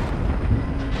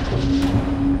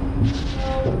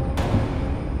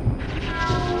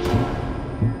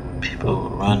 People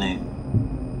were running.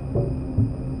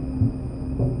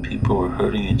 People were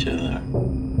hurting each other.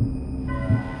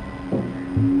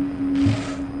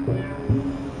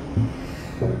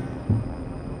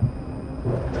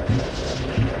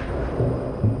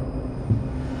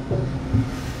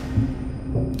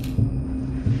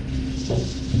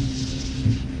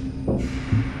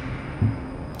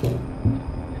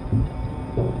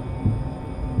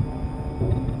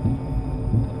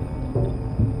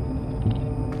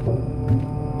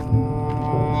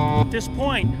 At this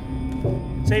point,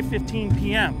 it's 8:15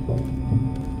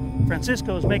 p.m.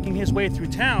 Francisco is making his way through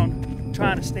town,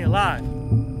 trying to stay alive.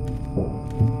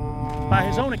 By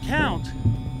his own account,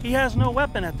 he has no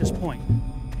weapon at this point.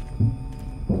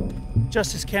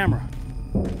 Just his camera.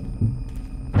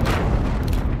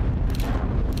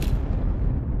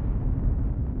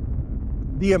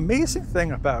 The amazing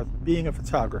thing about being a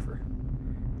photographer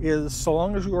is so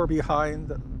long as you are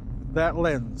behind that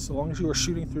lens, so long as you are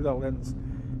shooting through that lens,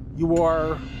 you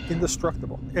are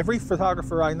indestructible. Every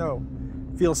photographer I know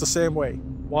feels the same way.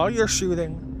 While you're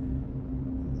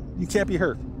shooting, you can't be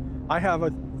hurt. I have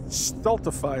a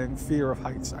stultifying fear of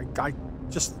heights. I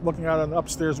just looking out an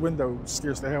upstairs window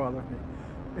scares the hell out of me.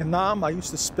 In Nam, I used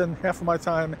to spend half of my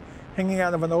time hanging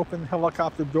out of an open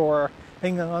helicopter door,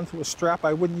 hanging onto a strap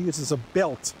I wouldn't use as a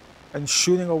belt and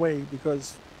shooting away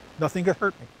because nothing could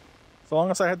hurt me. So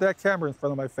long as I had that camera in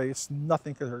front of my face,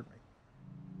 nothing could hurt me.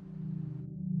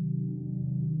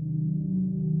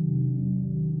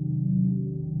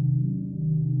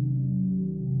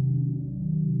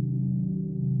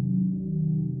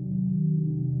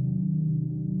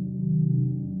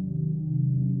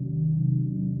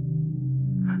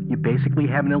 You basically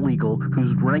have an illegal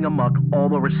who's running amok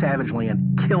all over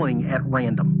Savageland, killing at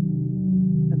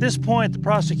random. At this point, the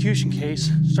prosecution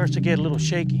case starts to get a little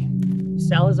shaky.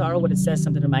 Salazar would have said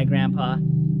something to my grandpa,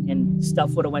 and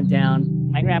stuff would have went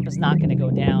down. My grandpa's not going to go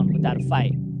down without a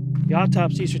fight. The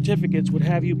autopsy certificates would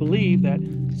have you believe that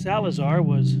Salazar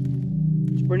was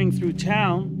sprinting through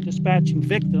town, dispatching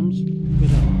victims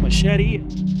with a machete,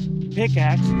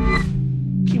 pickaxe.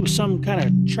 He was some kind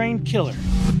of trained killer.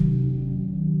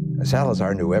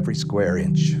 Salazar knew every square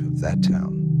inch of that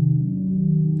town.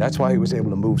 That's why he was able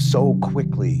to move so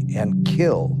quickly and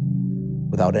kill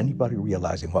without anybody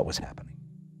realizing what was happening.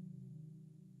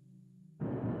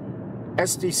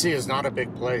 SDC is not a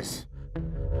big place.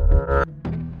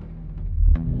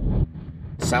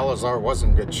 Salazar was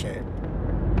in good shape.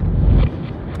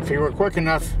 If he were quick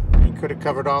enough, he could have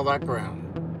covered all that ground.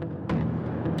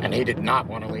 And he did not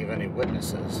want to leave any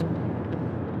witnesses.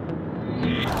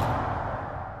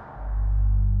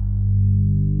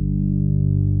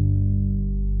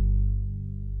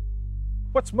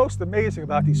 What's most amazing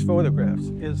about these photographs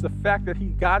is the fact that he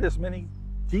got as many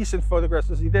decent photographs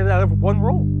as he did out of one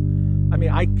roll. I mean,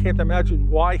 I can't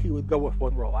imagine why he would go with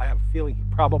one roll. I have a feeling he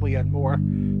probably had more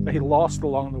that he lost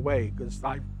along the way, because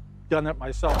I've done it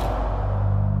myself.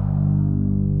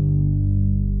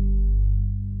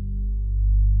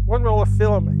 One roll of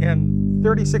film and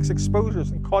 36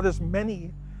 exposures and caught as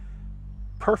many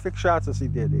perfect shots as he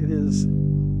did. It is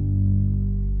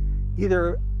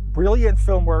either brilliant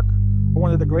film work or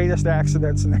one of the greatest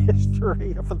accidents in the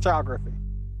history of photography.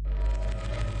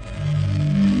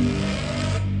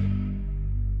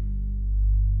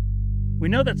 We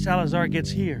know that Salazar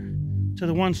gets here, to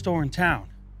the one store in town.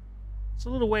 It's a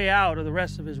little way out of the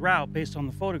rest of his route based on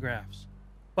the photographs.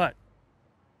 But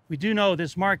we do know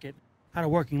this market had a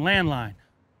working landline.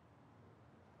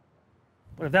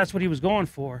 But if that's what he was going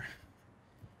for,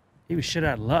 he was shit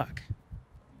out of luck.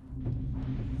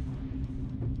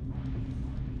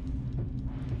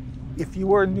 If you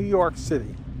were in New York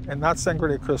City and not Sangre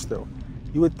de Cristo,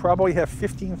 you would probably have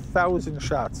 15,000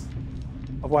 shots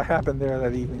of what happened there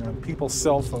that evening on people's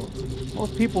cell phones.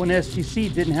 Most people in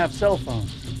STC didn't have cell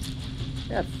phones.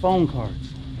 They had phone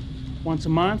cards. Once a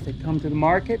month, they'd come to the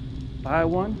market, buy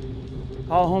one,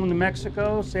 call home to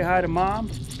Mexico, say hi to mom,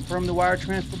 confirm the wire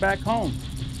transfer back home.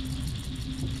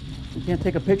 You can't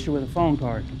take a picture with a phone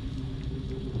card.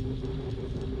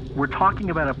 We're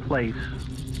talking about a place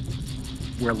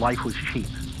where life was cheap.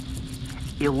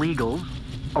 Illegals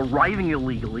arriving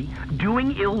illegally,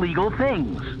 doing illegal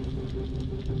things.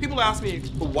 People ask me,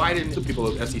 well, why didn't the people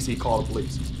of SDC call the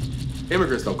police?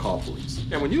 Immigrants don't call police.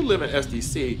 And when you live in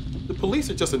SDC, the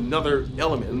police are just another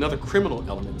element, another criminal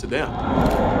element to them.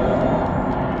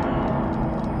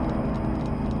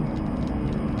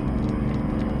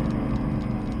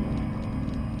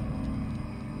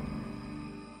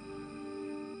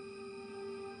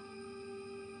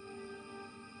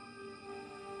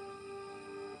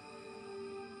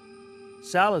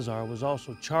 Salazar was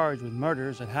also charged with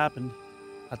murders that happened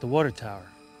at the water tower.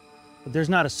 But there's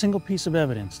not a single piece of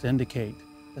evidence to indicate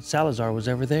that Salazar was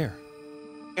ever there.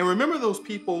 And remember those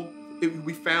people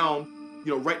we found,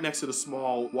 right next to the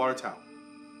small water tower?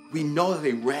 We know that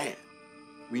they ran.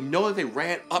 We know that they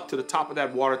ran up to the top of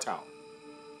that water tower.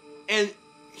 And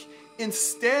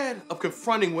instead of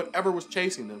confronting whatever was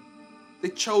chasing them, they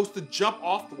chose to jump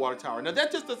off the water tower. Now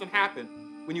that just doesn't happen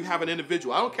when you have an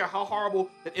individual. I don't care how horrible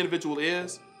that individual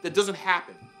is, that doesn't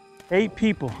happen. 8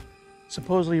 people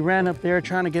supposedly ran up there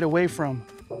trying to get away from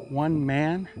one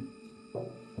man.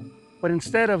 But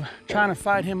instead of trying to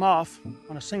fight him off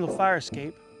on a single fire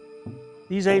escape,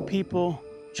 these 8 people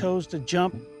chose to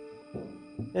jump.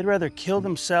 They'd rather kill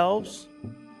themselves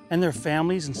and their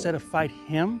families instead of fight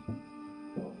him.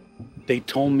 They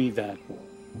told me that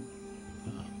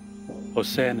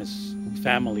Jose and his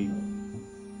family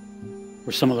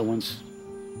were some of the ones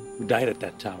who died at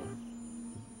that tower.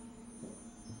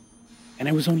 And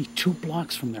it was only 2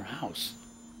 blocks from their house.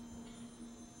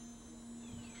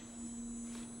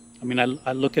 I mean,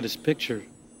 I look at his picture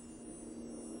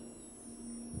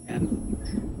and...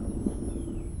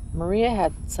 Maria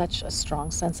had such a strong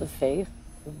sense of faith,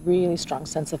 a really strong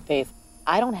sense of faith.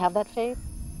 I don't have that faith.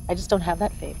 I just don't have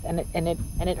that faith. And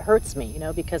it hurts me,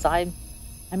 because I'm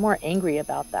more angry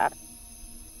about that.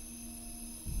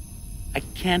 I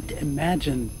can't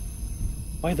imagine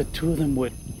why the 2 of them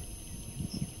would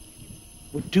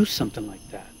do something like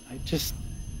that.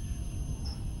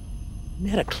 They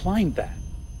had to climb that.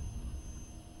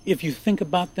 If you think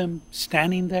about them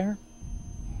standing there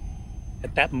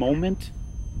at that moment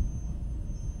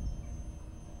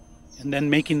and then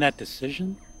making that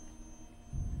decision.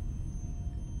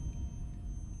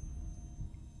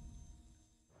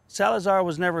 Salazar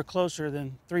was never closer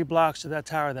than 3 blocks to that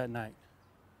tower that night.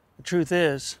 The truth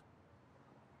is,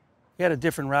 he had a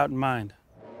different route in mind.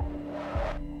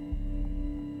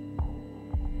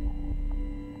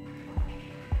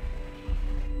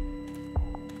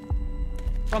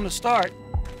 From the start,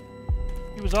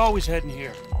 he was always heading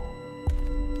here.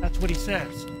 That's what he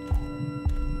says.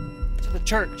 To the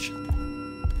church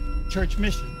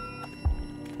mission,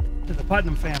 to the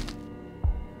Putnam family.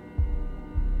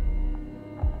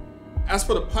 As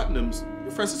for the Putnams,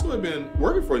 Francisco had been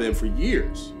working for them for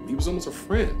years. He was almost a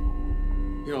friend.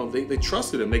 They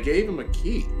trusted him. They gave him a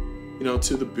key,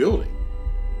 to the building.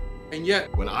 And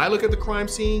yet, when I look at the crime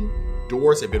scene,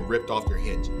 doors had been ripped off their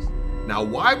hinges. Now,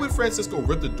 why would Francisco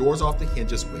rip the doors off the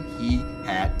hinges when he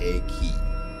had a key?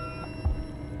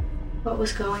 What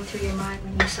was going through your mind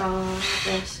when you saw all of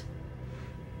this?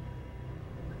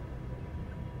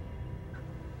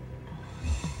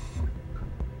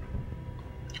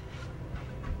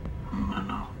 I don't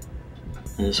know.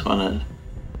 I just wanted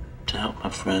to help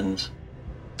my friends.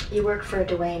 You worked for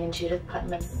Dwayne and Judith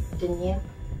Putnam, didn't you?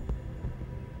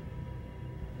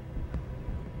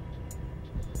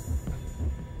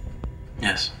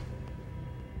 Yes.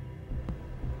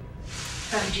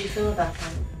 How did you feel about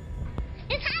them?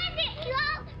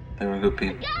 They were good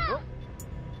people.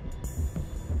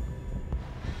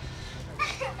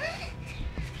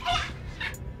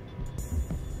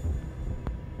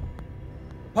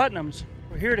 Putnams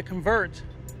were here to convert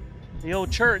the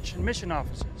old church and mission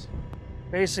offices.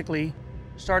 Basically,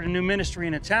 start a new ministry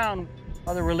in a town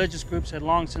other religious groups had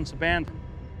long since abandoned.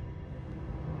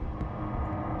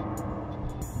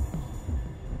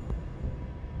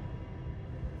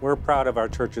 We're proud of our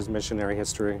church's missionary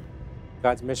history.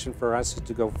 God's mission for us is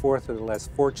to go forth to the less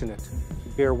fortunate, to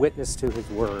bear witness to His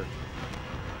word.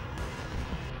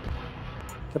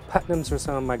 The Putnams are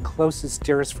some of my closest,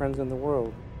 dearest friends in the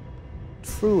world.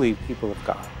 Truly people of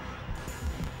God.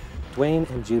 Dwayne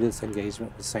and Judith's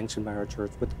engagement was sanctioned by our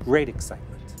church with great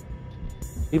excitement.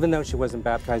 Even though she wasn't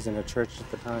baptized in her church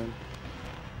at the time,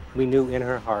 we knew in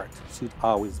her heart she'd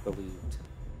always believed.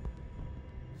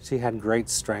 She had great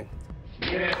strength.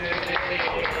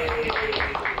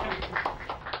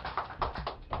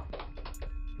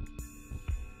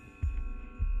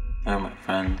 They're my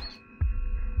friends.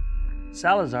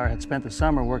 Salazar had spent the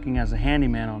summer working as a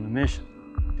handyman on the mission,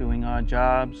 doing odd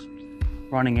jobs,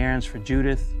 running errands for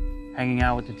Judith, hanging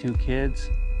out with the two kids.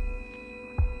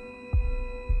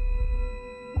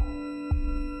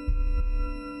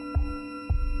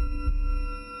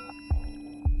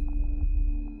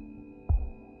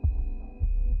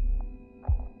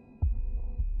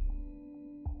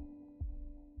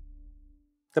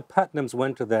 The Putnams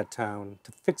went to that town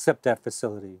to fix up that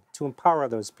facility, to empower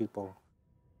those people.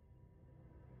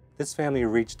 This family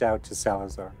reached out to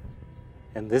Salazar,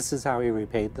 and this is how he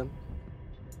repaid them?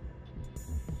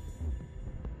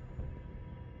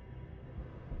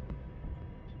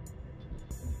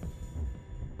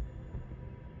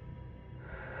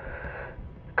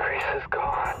 Grace is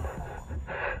gone.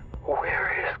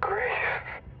 Where is Grace?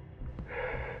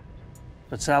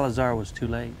 But Salazar was too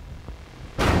late.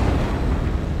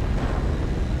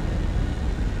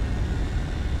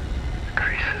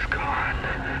 Grace is gone.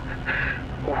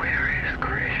 Where is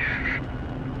Grace?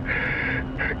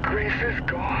 Grace is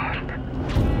gone.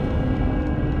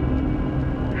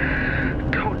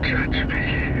 Don't judge me.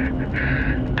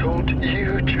 Don't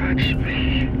you judge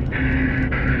me.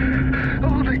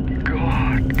 Only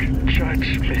God can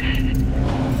judge me.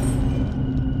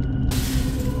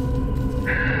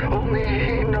 Only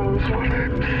He knows what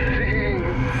I'm seeing.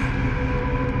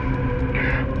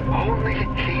 Only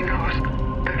He knows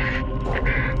this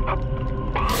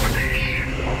abomination.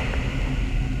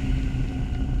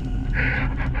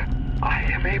 I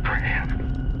am Abraham.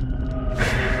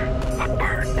 A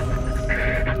burnt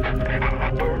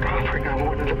offering on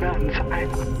one of the mountains.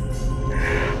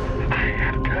 I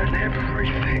have done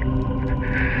everything.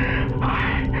 I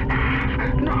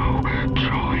have no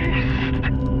choice.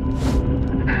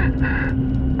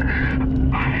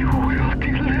 I will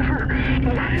deliver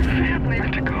my family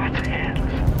into God's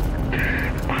hands.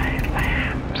 My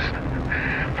lambs,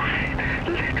 my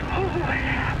little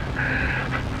lamb,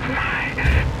 my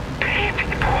baby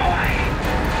boy.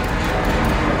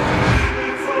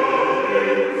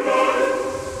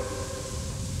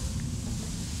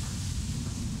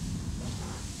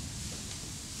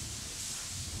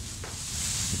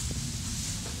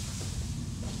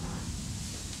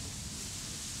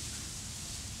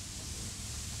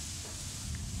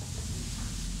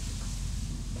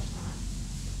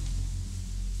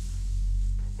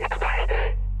 It's by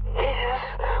His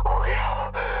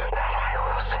will that I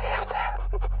will save them.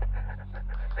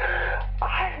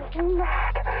 I'm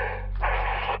not a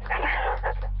sinner.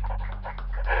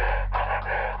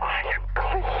 I am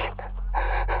clean.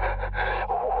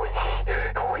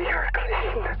 We are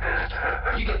clean.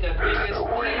 You get the biggest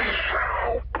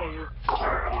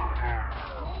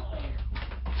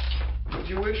What'd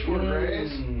you wish for,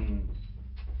 Grace?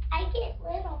 I get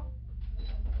little.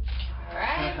 All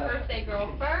right, birthday girl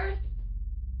first.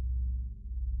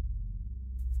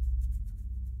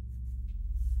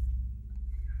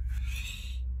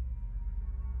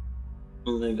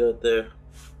 When I got there,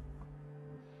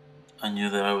 I knew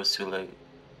that I was too late.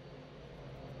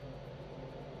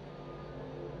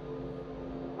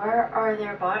 Where are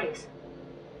their bodies?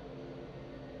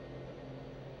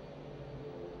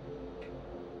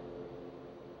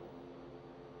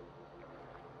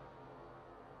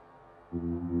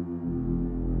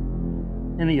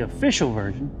 In the official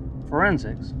version,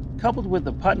 forensics, coupled with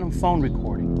the Putnam phone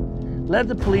recording, led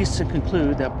the police to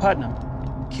conclude that Putnam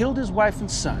killed his wife and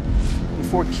son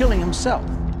before killing himself.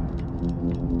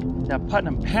 That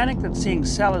Putnam panicked at seeing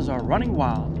Salazar running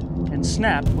wild and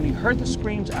snapped when he heard the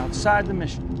screams outside the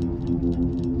mission.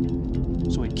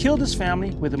 So he killed his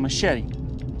family with a machete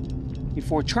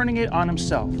before turning it on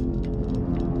himself.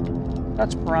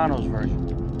 That's Perano's version.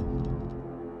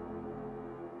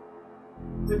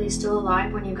 Were they still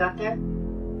alive when you got there?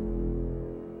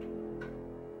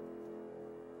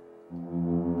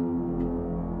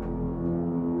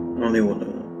 Only one of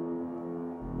them.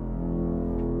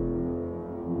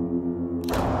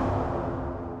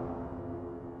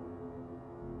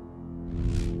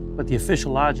 But the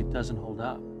official logic doesn't hold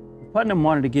up. If Putnam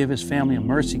wanted to give his family a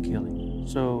mercy killing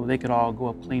so they could all go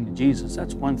up clean to Jesus,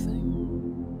 that's one thing.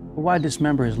 But why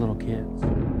dismember his little kids?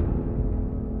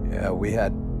 Yeah, we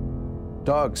had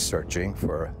dogs searching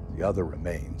for the other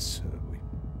remains. We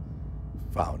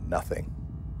found nothing.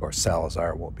 Of course,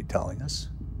 Salazar won't be telling us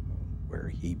where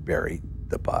he buried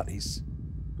the bodies.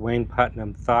 Dwayne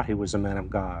Putnam thought he was a man of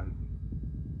God.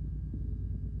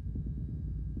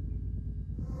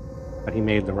 But he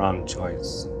made the wrong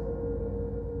choice.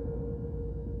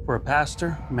 For a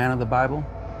pastor, man of the Bible,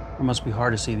 it must be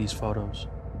hard to see these photos.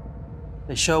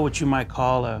 They show what you might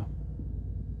call a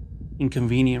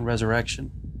inconvenient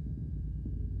resurrection.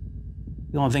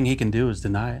 The only thing he can do is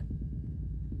deny it.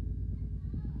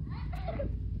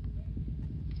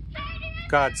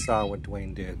 God saw what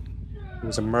Dwayne did. He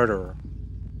was a murderer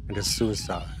and a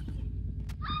suicide.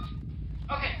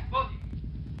 Okay, both of you.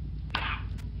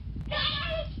 Say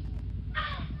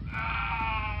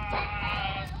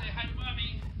hi to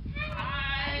mommy.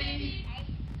 Hi.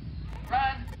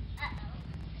 Run.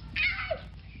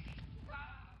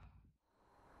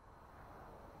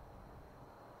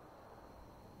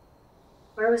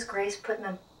 Where was Grace putting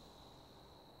them?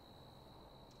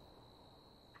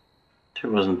 She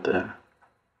wasn't there.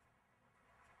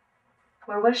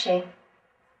 Where was she?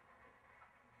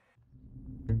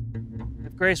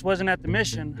 If Grace wasn't at the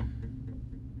mission,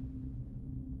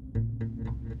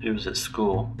 She was at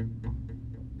school.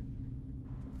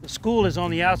 the school is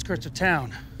on the outskirts of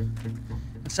town,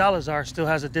 and Salazar still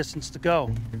has a distance to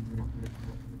go.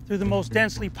 Through the most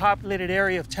densely populated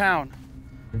area of town,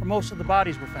 where most of the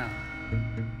bodies were found.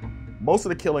 Most of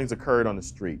the killings occurred on the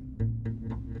street,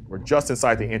 or just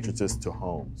inside the entrances to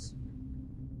homes.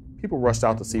 People rushed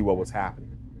out to see what was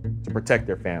happening, to protect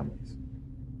their families.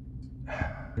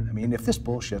 I mean, if this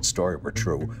bullshit story were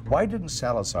true, why didn't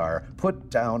Salazar put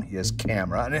down his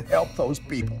camera and help those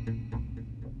people?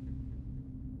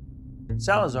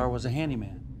 Salazar was a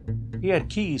handyman. He had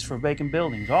keys for vacant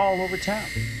buildings all over town.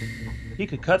 He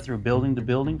could cut through building to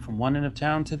building from one end of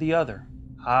town to the other,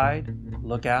 hide,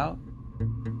 look out.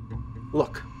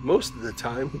 Look, most of the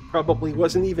time, he probably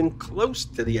wasn't even close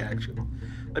to the action.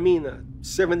 I mean, a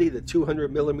 70 to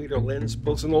 200 millimeter lens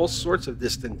pulls in all sorts of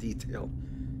distant detail.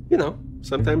 You know,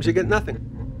 sometimes you get nothing.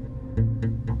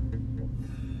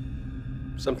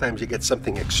 Sometimes you get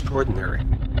something extraordinary.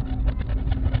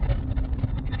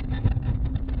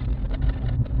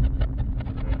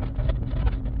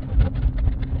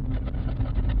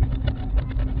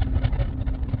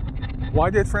 Why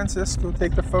did Francisco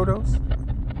take the photos?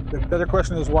 The better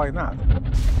question is why not?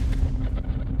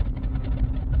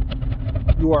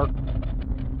 You are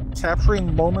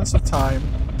capturing moments of time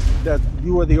that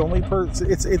you are the only person.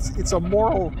 It's a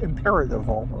moral imperative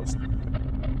almost.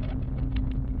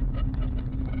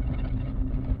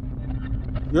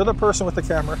 You're the person with the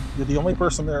camera. You're the only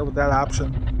person there with that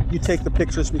option. You take the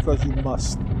pictures because you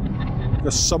must.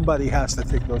 Because somebody has to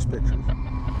take those pictures.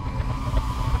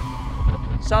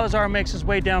 Salazar makes his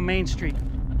way down Main Street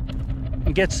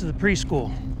and gets to the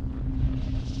preschool.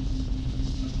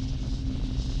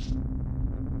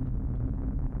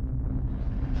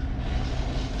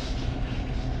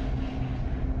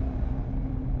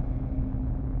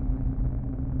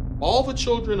 All the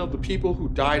children of the people who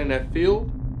died in that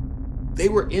field, they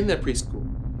were in that preschool.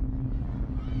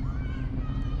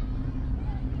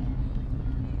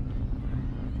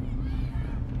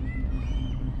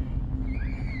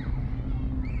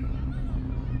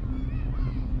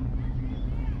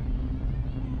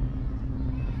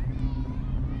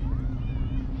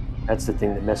 That's the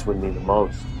thing that messed with me the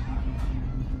most.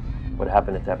 What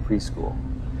happened at that preschool.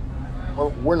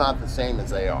 Well, we're not the same as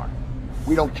they are.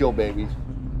 We don't kill babies.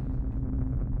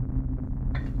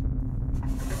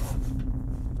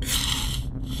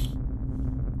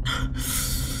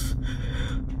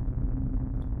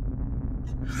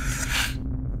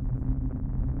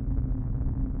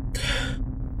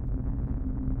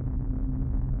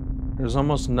 There's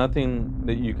almost nothing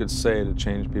that you could say to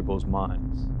change people's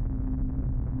minds.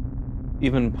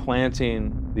 Even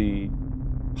planting the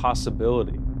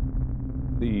possibility,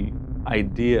 the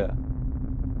idea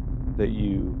that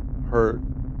you hurt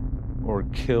or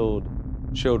killed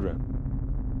children.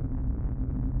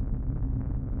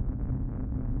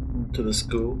 To the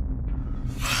school.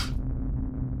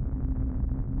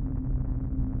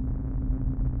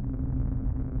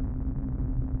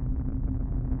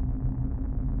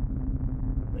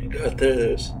 My God, there it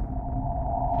is.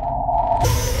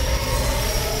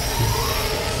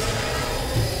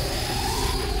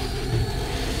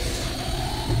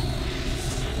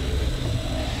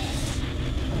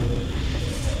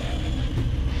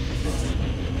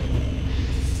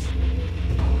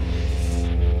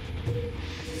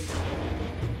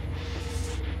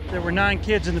 There were 9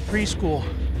 kids in the preschool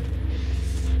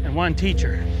and 1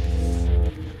 teacher,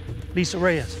 Lisa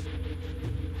Reyes.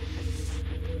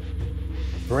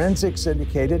 Forensics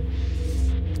indicated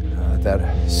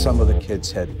that some of the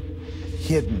kids had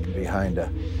hidden behind a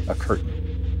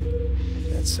curtain.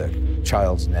 That's a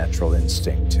child's natural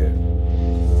instinct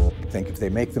to think if they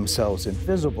make themselves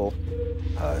invisible,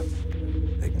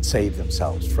 they can save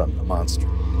themselves from the monster.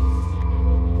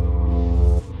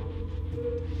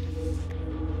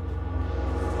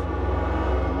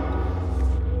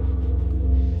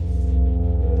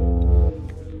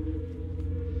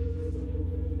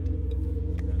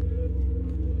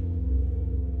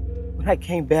 When I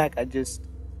came back,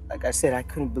 like I said, I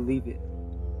couldn't believe it.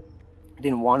 I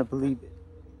didn't want to believe it.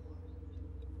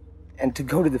 And to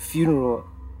go to the funeral,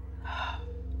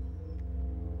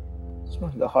 it's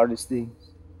one of the hardest things.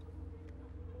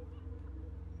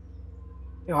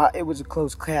 You know, it was a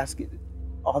closed casket.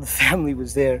 All the family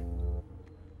was there.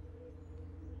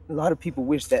 A lot of people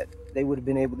wish that they would have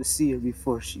been able to see her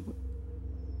before she went.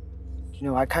 You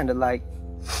know, I kind of like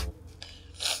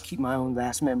keep my own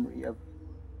last memory of.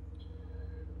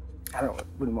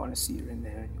 Wouldn't want to see her in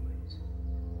there anyways.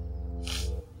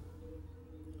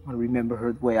 I want to remember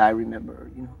her the way I remember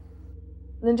her, you know.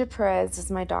 Linda Perez is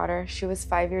my daughter. She was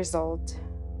 5 years old.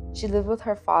 She lived with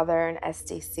her father in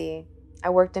SDC.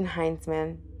 I worked in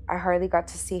Heinzman. I hardly got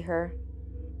to see her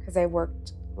because I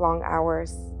worked long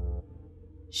hours.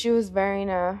 She was wearing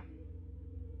a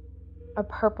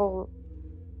purple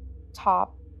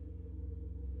top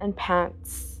and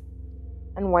pants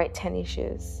and white tennis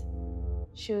shoes.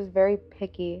 She was very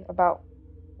picky about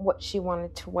what she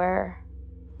wanted to wear.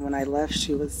 When I left,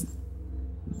 she was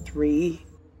 3.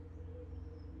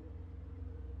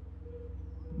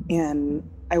 And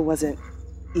I wasn't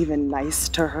even nice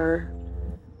to her.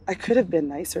 I could have been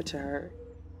nicer to her.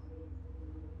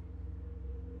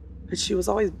 But she was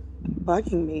always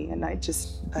bugging me, and I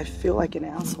feel like an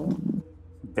asshole.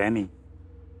 Benny. You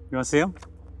want to see him?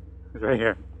 He's right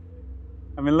here.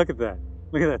 I mean, look at that.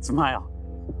 Look at that smile.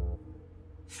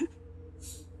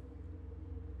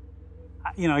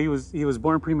 You know, he was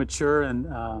born premature, and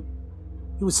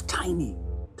he was tiny.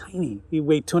 He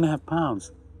weighed 2.5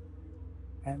 pounds.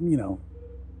 And, you know,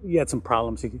 he had some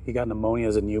problems. He got pneumonia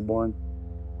as a newborn.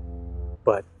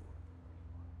 But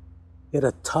he had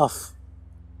a tough,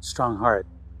 strong heart.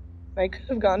 I could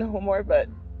have gone home more, but,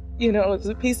 you know, it was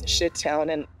a piece of shit town,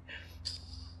 and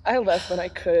I left when I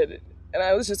could. And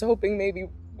I was just hoping maybe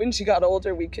when she got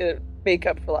older, we could make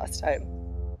up for last time.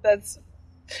 That's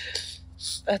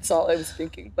all I was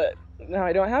thinking, but now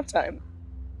I don't have time.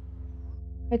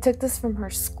 I took this from her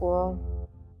school.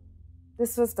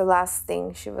 This was the last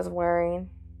thing she was wearing.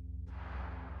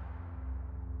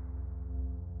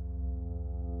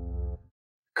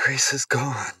 Grace is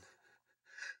gone.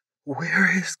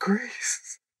 Where is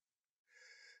Grace?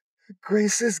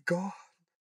 Grace is gone.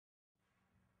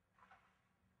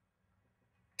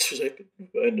 I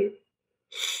couldn't find her.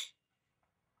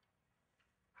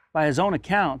 By his own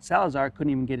account, Salazar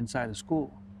couldn't even get inside the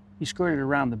school. He skirted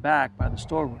around the back by the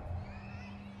storeroom.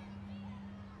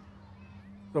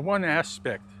 The one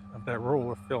aspect of that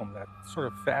roll of film that sort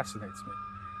of fascinates me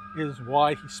is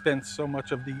why he spent so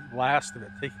much of the last of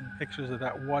it taking pictures of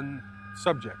that one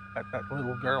subject, that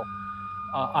little girl.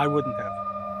 I wouldn't have.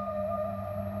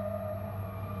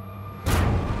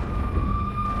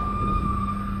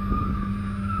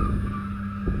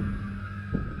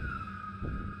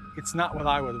 It's not what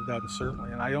I would have done,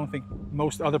 certainly, and I don't think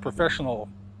most other professional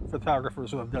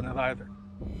photographers would have done it either.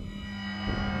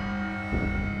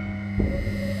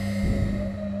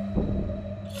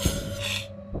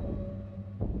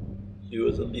 She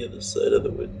was on the other side of the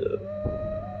window.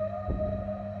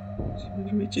 She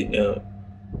was reaching out.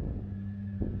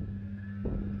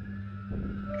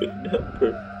 Couldn't help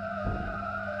her.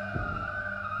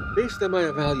 Based on my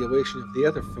evaluation of the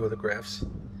other photographs,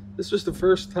 this was the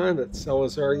first time that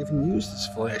Salazar even used his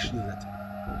flash unit.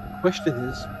 The question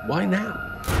is, why now?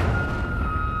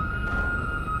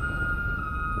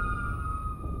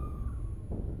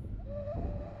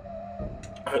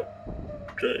 I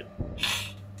tried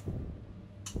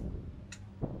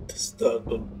to stop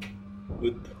him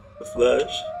with the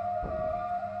flash.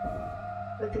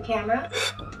 With the camera?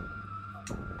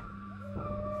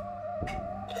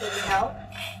 Did it help?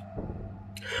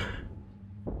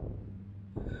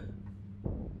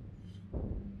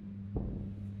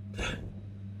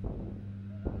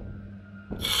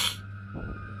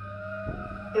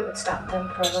 It would stop them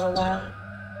for a little while.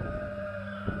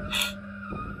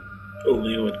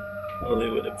 Only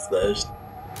when it flashed.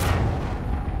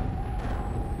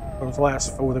 Those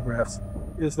last photographs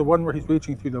is the one where he's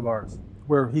reaching through the bars,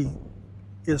 where he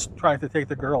is trying to take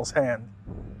the girl's hand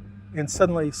and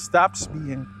suddenly stops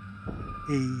being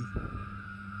a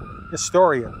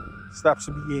historian, stops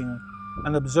being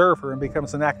an observer and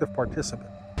becomes an active participant.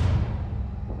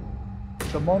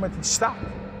 The moment he stopped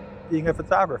being a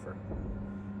photographer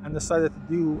and decided to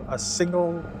do a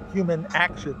single human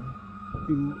action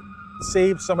to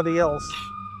save somebody else,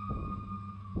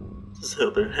 Just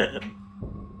held her hand.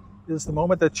 is the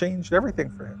moment that changed everything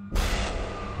for him.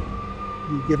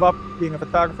 You give up being a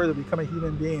photographer to become a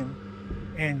human being,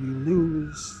 and you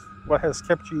lose what has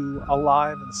kept you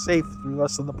alive and safe through the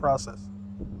rest of the process.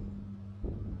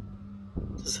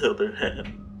 Just held her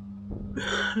hand.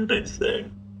 And I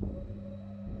sang.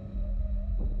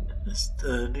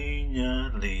 esta niña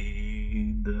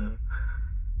linda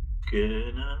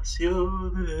que nació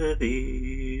de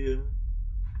día.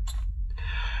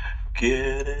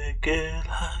 Quiere que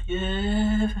la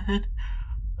lleven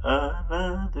a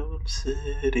la dulcería.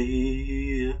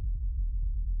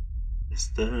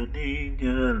 Esta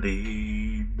niña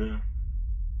linda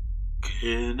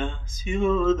que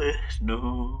nació de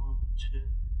noche.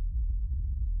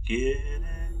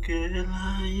 Quiere que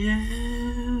la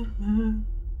lleven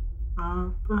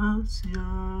a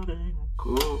pasear en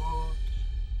coche.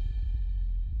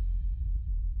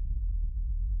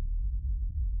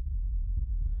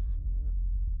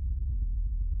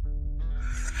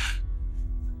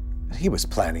 He was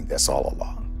planning this all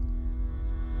along.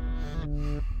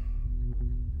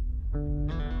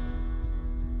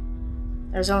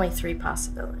 There's only three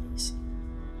possibilities.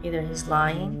 Either he's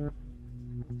lying,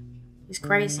 he's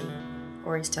crazy,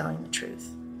 or he's telling the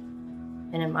truth.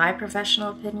 And in my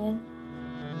professional opinion,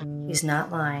 he's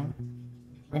not lying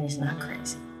and he's not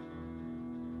crazy.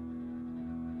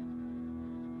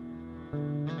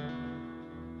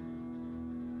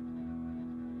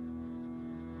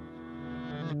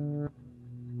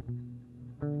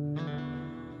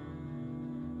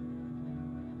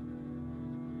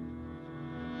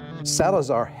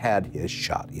 Salazar had his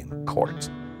shot in court.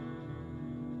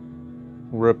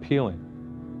 We're appealing.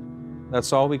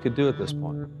 That's all we could do at this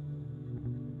point.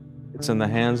 It's in the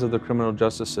hands of the criminal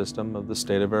justice system of the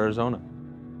state of Arizona.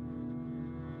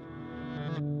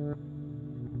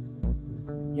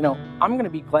 You know, I'm going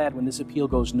to be glad when this appeal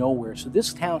goes nowhere so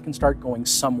this town can start going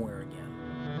somewhere again.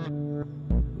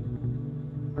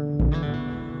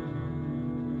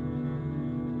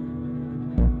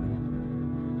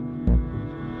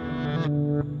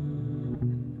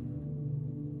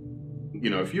 You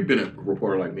know, if you've been a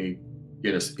reporter like me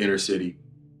in an inner city,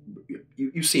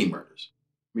 you've seen murders.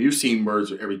 I mean, you've seen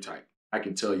murders of every type. I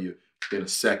can tell you in a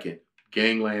second,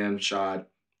 gangland shot,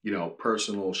 you know,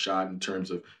 personal shot in terms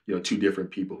of, you know, two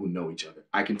different people who know each other.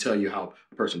 I can tell you how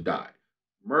a person died.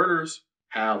 Murders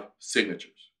have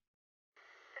signatures.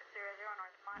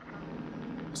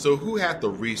 So who had the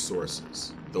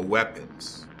resources, the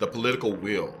weapons, the political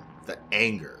will, the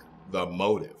anger, the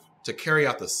motive to carry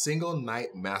out the single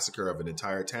night massacre of an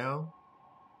entire town?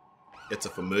 It's a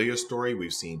familiar story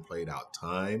we've seen played out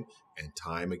time and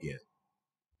time again.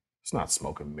 It's not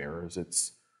smoke and mirrors.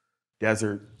 It's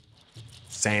desert,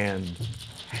 sand,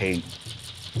 hate,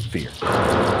 fear.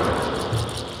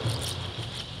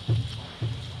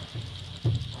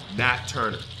 Nat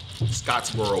Turner,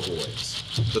 Scottsboro Boys,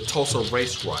 the Tulsa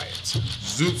Race Riots,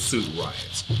 Zoot Suit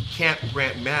Riots, Camp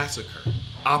Grant Massacre,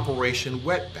 Operation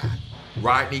Wetback,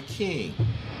 Rodney King.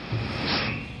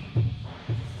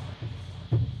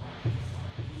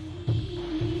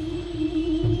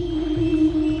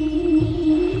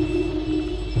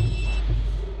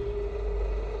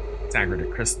 Sangre de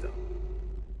Cristo.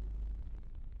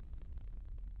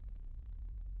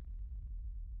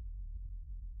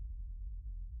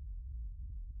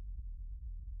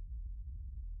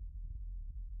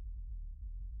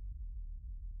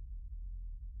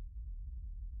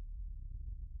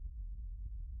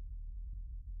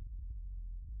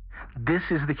 This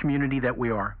is the community that we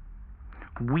are.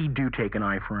 We do take an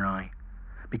eye for an eye,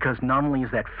 because not only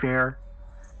is that fair,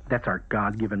 that's our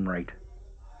God-given right.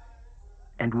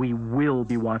 And we will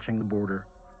be watching the border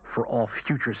for all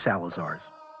future Salazars.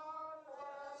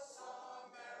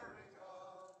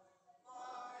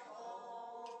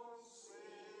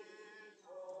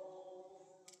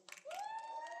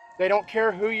 They don't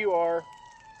care who you are.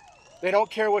 They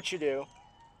don't care what you do.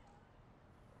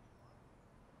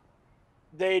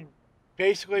 They'd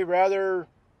basically rather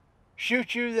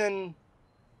shoot you than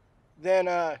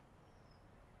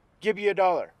give you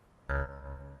 $1.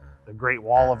 The Great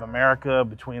Wall of America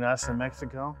between us and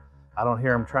Mexico. I don't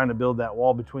hear them trying to build that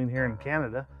wall between here and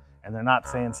Canada, and they're not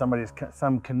saying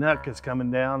some Canuck is coming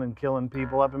down and killing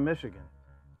people up in Michigan.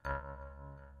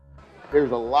 There's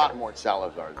a lot more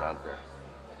Salazars out there.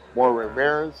 More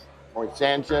Riveras, more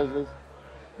Sanchez's,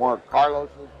 more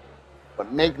Carlos's.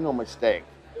 But make no mistake,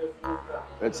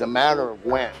 it's a matter of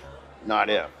when, not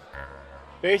if.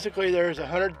 Basically, there's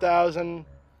 100,000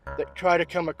 that try to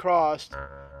come across,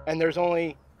 and there's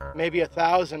only maybe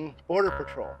 1,000 Border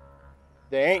Patrol.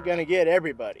 They ain't gonna get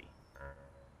everybody.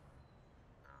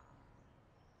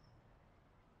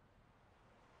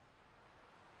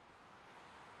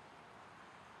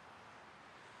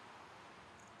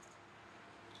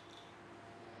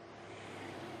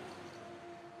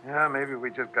 Yeah, maybe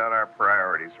we just got our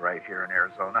priorities right here in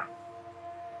Arizona.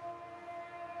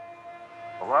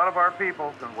 A lot of our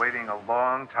people's been waiting a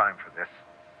long time for this.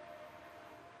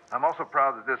 I'm also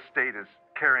proud that this state is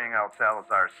carrying out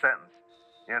Salazar's sentence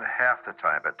in half the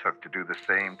time it took to do the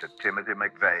same to Timothy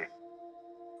McVeigh.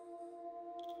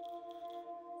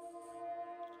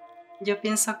 Yo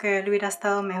pienso que él hubiera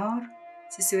estado mejor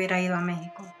si se hubiera ido a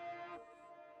México.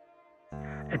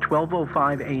 At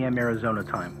 12:05 a.m. Arizona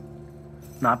time,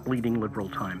 not bleeding liberal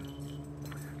time,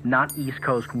 not East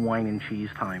Coast wine and cheese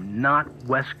time, not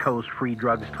West Coast free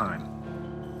drugs time,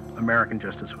 American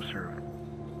justice was served.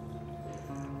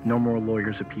 No more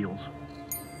lawyers' appeals.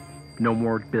 No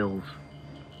more bills.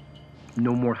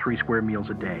 No more 3 square meals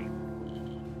a day.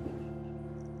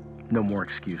 No more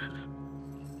excuses.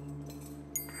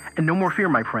 And no more fear,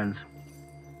 my friends.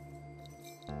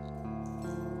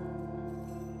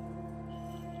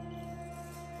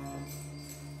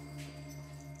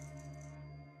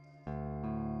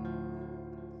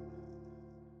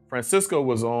 Francisco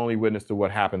was the only witness to what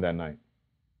happened that night.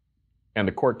 And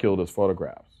the court killed his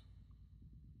photographs.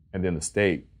 And then the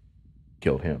state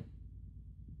killed him.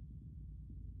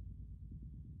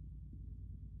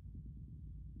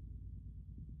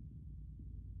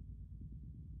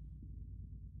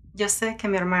 Yo sé que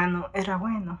mi hermano era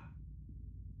bueno.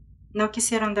 No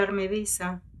quisieron darme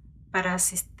visa para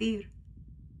asistir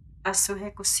a su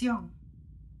ejecución.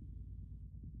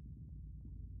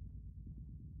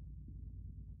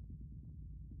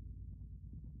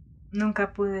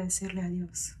 Nunca pude decirle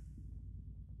adiós.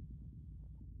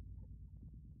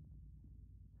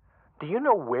 Do you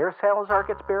know where Salazar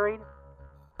gets buried?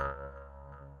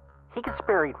 He gets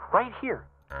buried right here,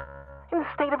 in the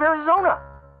state of Arizona.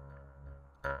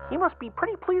 He must be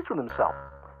pretty pleased with himself.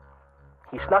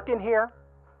 He snuck in here,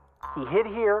 he hid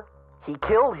here, he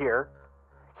killed here,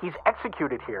 he's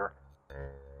executed here.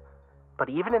 But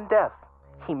even in death,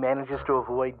 he manages to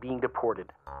avoid being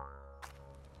deported.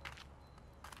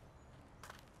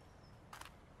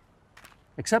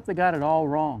 Except they got it all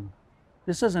wrong.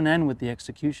 This doesn't end with the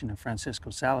execution of Francisco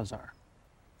Salazar.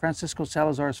 Francisco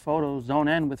Salazar's photos don't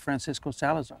end with Francisco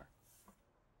Salazar.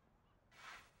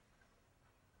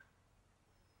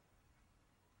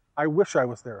 I wish I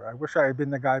was there. I wish I had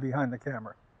been the guy behind the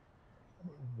camera.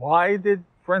 Why did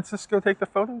Francisco take the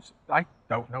photos? I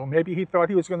don't know. Maybe he thought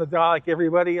he was going to die like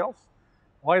everybody else.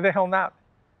 Why the hell not?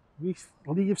 We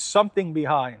leave something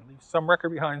behind, leave some record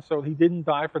behind so he didn't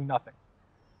die for nothing.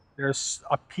 There's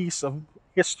a piece of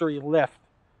history left.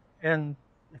 And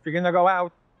if you're going to go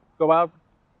out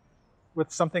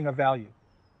with something of value.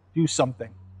 Do something.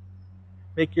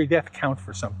 Make your death count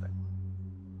for something.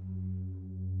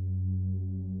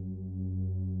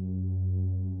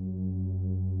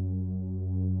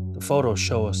 The photos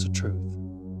show us the truth.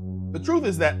 The truth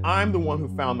is that I'm the one who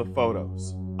found the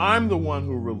photos. I'm the one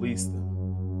who released them.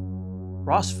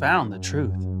 Ross found the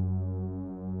truth,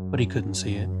 but he couldn't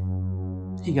see it.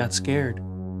 He got scared.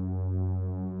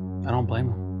 I don't blame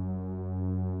him.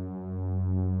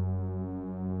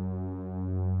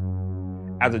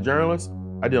 As a journalist,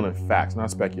 I deal in facts,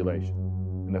 not speculation.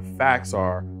 And the facts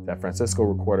are that Francisco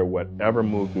recorded whatever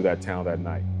moved through that town that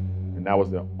night. And that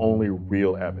was the only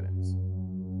real evidence.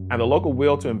 And the local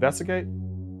will to investigate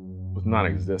was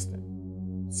non-existent.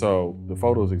 So the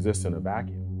photos exist in a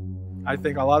vacuum. I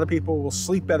think a lot of people will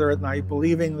sleep better at night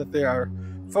believing that they are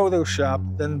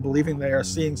photoshopped than believing they are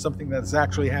seeing something that's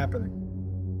actually happening.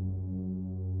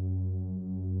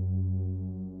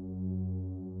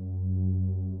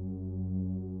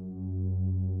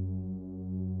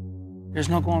 There's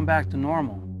no going back to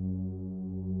normal.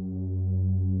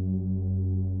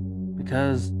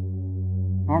 Because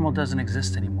normal doesn't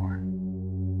exist anymore.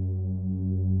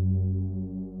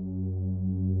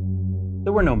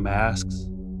 There were no masks,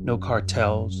 no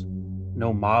cartels,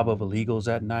 no mob of illegals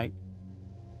at night.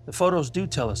 The photos do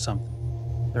tell us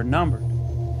something. They're numbered.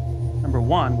 Number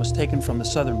 1 was taken from the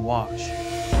Southern Wash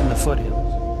in the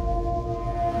foothills.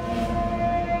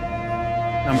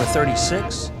 Number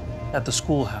 36 at the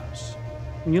schoolhouse.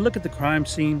 When you look at the crime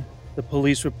scene, the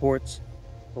police reports,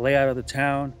 the layout of the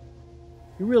town,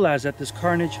 you realize that this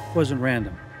carnage wasn't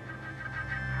random.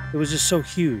 It was just so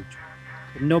huge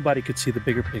that nobody could see the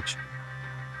bigger picture.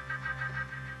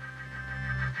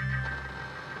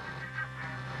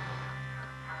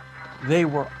 They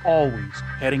were always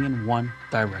heading in one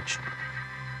direction.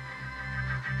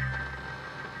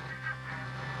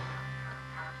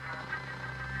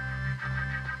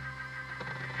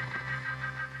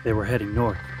 They were heading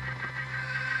north.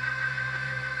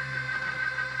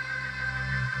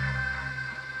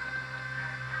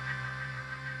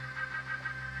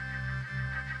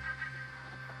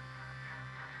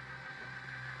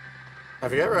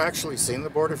 Have you ever actually seen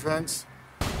the border fence?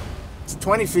 It's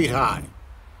 20 feet high,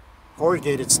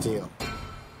 corrugated steel.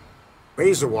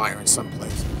 razor wire in some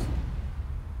places.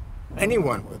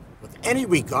 Anyone with any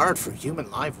regard for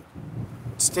human life would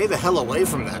stay the hell away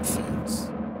from that fence.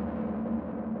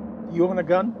 You own a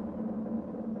gun?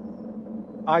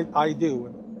 I do.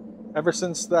 And ever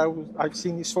since I've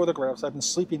seen these photographs, I've been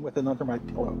sleeping with it under my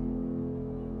pillow.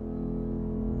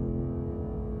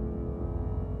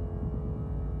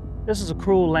 This is a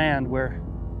cruel land where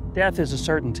death is a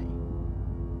certainty.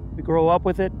 We grow up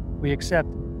with it, we accept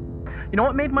it. You know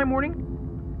what made my morning?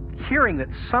 Hearing that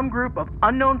some group of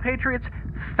unknown patriots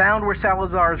found where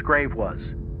Salazar's grave was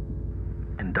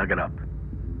and dug it up.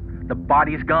 The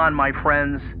body's gone, my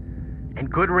friends, and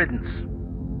good riddance.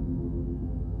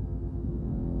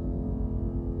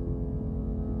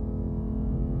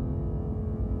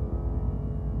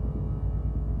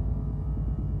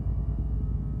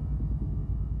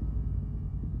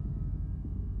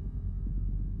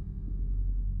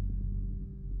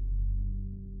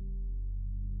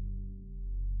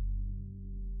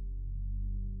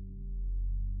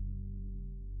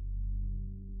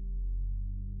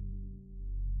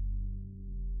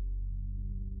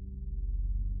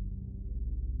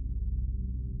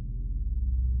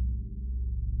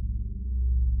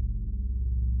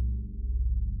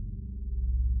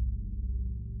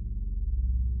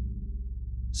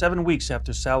 "7 weeks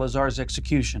after Salazar's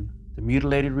execution, the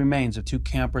mutilated remains of 2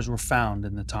 campers were found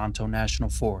in the Tonto National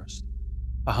Forest,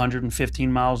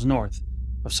 115 miles north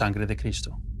of Sangre de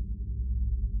Cristo.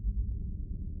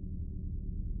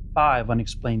 5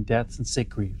 unexplained deaths and sick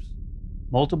griefs,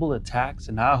 multiple attacks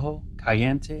in Ajo,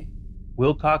 Cayente,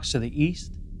 Wilcox to the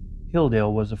east.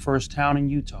 Hilldale was the first town in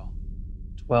Utah,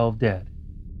 12 dead.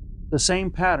 The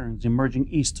same patterns emerging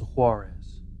east to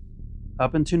Juarez.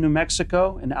 Up into New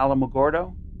Mexico and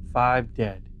Alamogordo, 5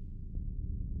 dead.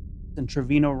 In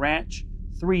Trevino Ranch,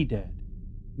 3 dead,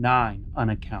 9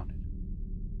 unaccounted.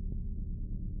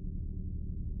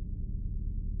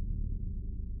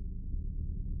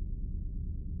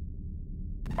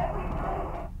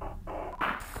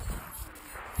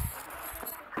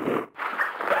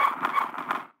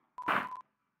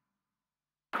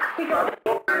 We got it.